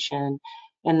Association,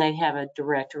 and they have a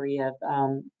directory of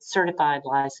certified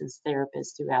licensed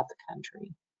therapists throughout the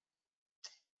country.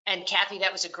 And Kathy,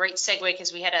 that was a great segue,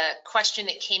 because we had a question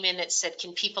that came in that said,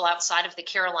 can people outside of the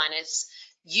Carolinas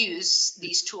use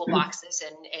these toolboxes?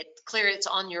 And it's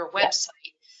on your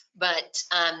website, but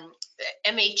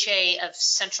MHA of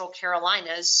Central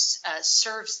Carolinas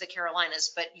serves the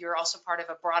Carolinas, but you're also part of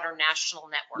a broader national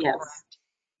network, Yes. correct?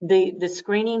 The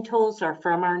screening tools are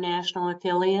from our national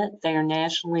affiliate. They are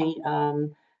nationally,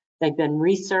 they've been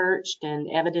researched and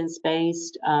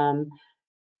evidence-based.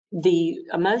 The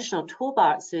emotional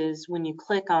toolboxes, when you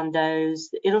click on those,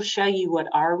 it'll show you what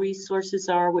our resources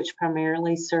are, which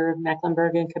primarily serve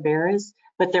Mecklenburg and Cabarrus,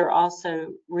 but there are also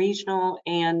regional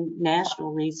and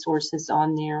national resources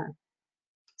on there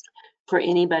for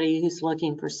anybody who's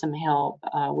looking for some help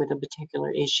with a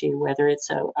particular issue, whether it's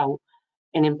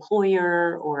an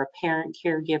employer or a parent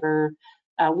caregiver.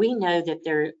 We know that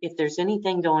if there's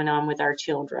anything going on with our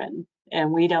children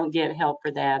and we don't get help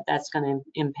for that, that's going to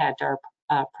impact our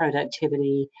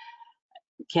productivity,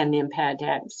 can impact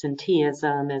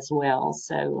absenteeism as well.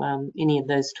 So any of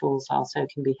those tools also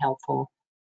can be helpful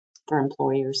for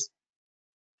employers.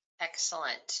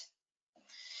 Excellent.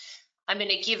 I'm going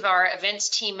to give our events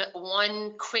team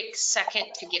one quick second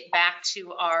to get back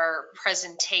to our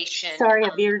presentation. Sorry,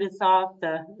 I veered us off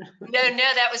the. No,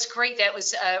 that was great. That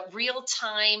was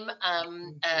real-time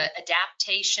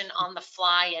adaptation on the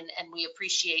fly, and we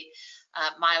appreciate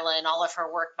Mila and all of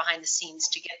her work behind the scenes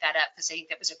to get that up, because I think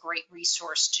that was a great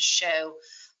resource to show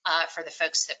for the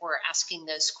folks that were asking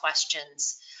those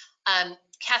questions.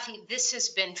 Kathy, this has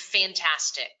been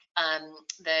fantastic.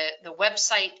 The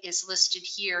website is listed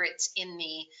here. It's in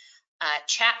the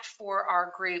chat for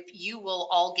our group. You will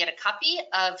all get a copy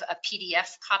of a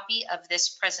PDF copy of this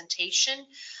presentation,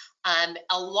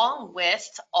 along with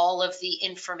all of the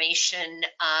information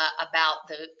about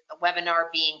the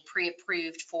webinar being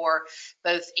pre-approved for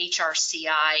both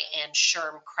HRCI and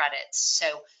SHRM credits.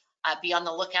 So be on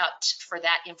the lookout for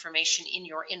that information in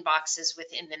your inboxes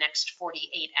within the next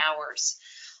 48 hours.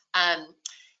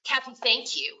 Kathy,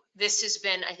 thank you. This has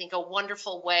been, I think, a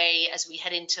wonderful way as we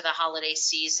head into the holiday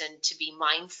season to be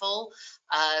mindful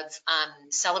of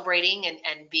celebrating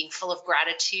and being full of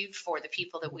gratitude for the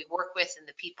people that we work with and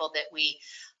the people that we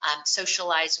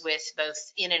socialize with, both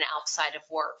in and outside of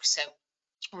work. So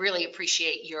really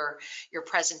appreciate your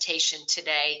presentation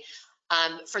today.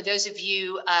 For those of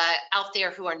you out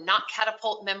there who are not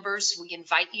Catapult members, we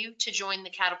invite you to join the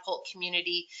Catapult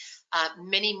community.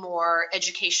 Many more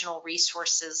educational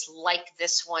resources like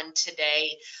this one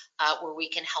today, where we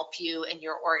can help you and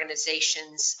your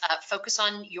organizations focus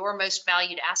on your most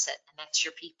valued asset, and that's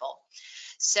your people.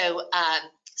 So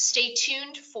stay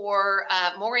tuned for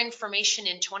more information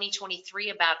in 2023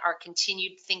 about our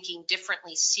continued Thinking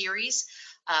Differently series.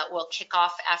 We'll kick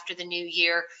off after the new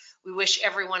year. We wish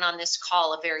everyone on this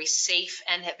call a very safe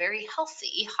and a very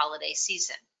healthy holiday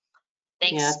season.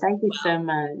 Thanks. Yeah, thank you so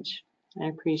much. I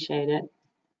appreciate it.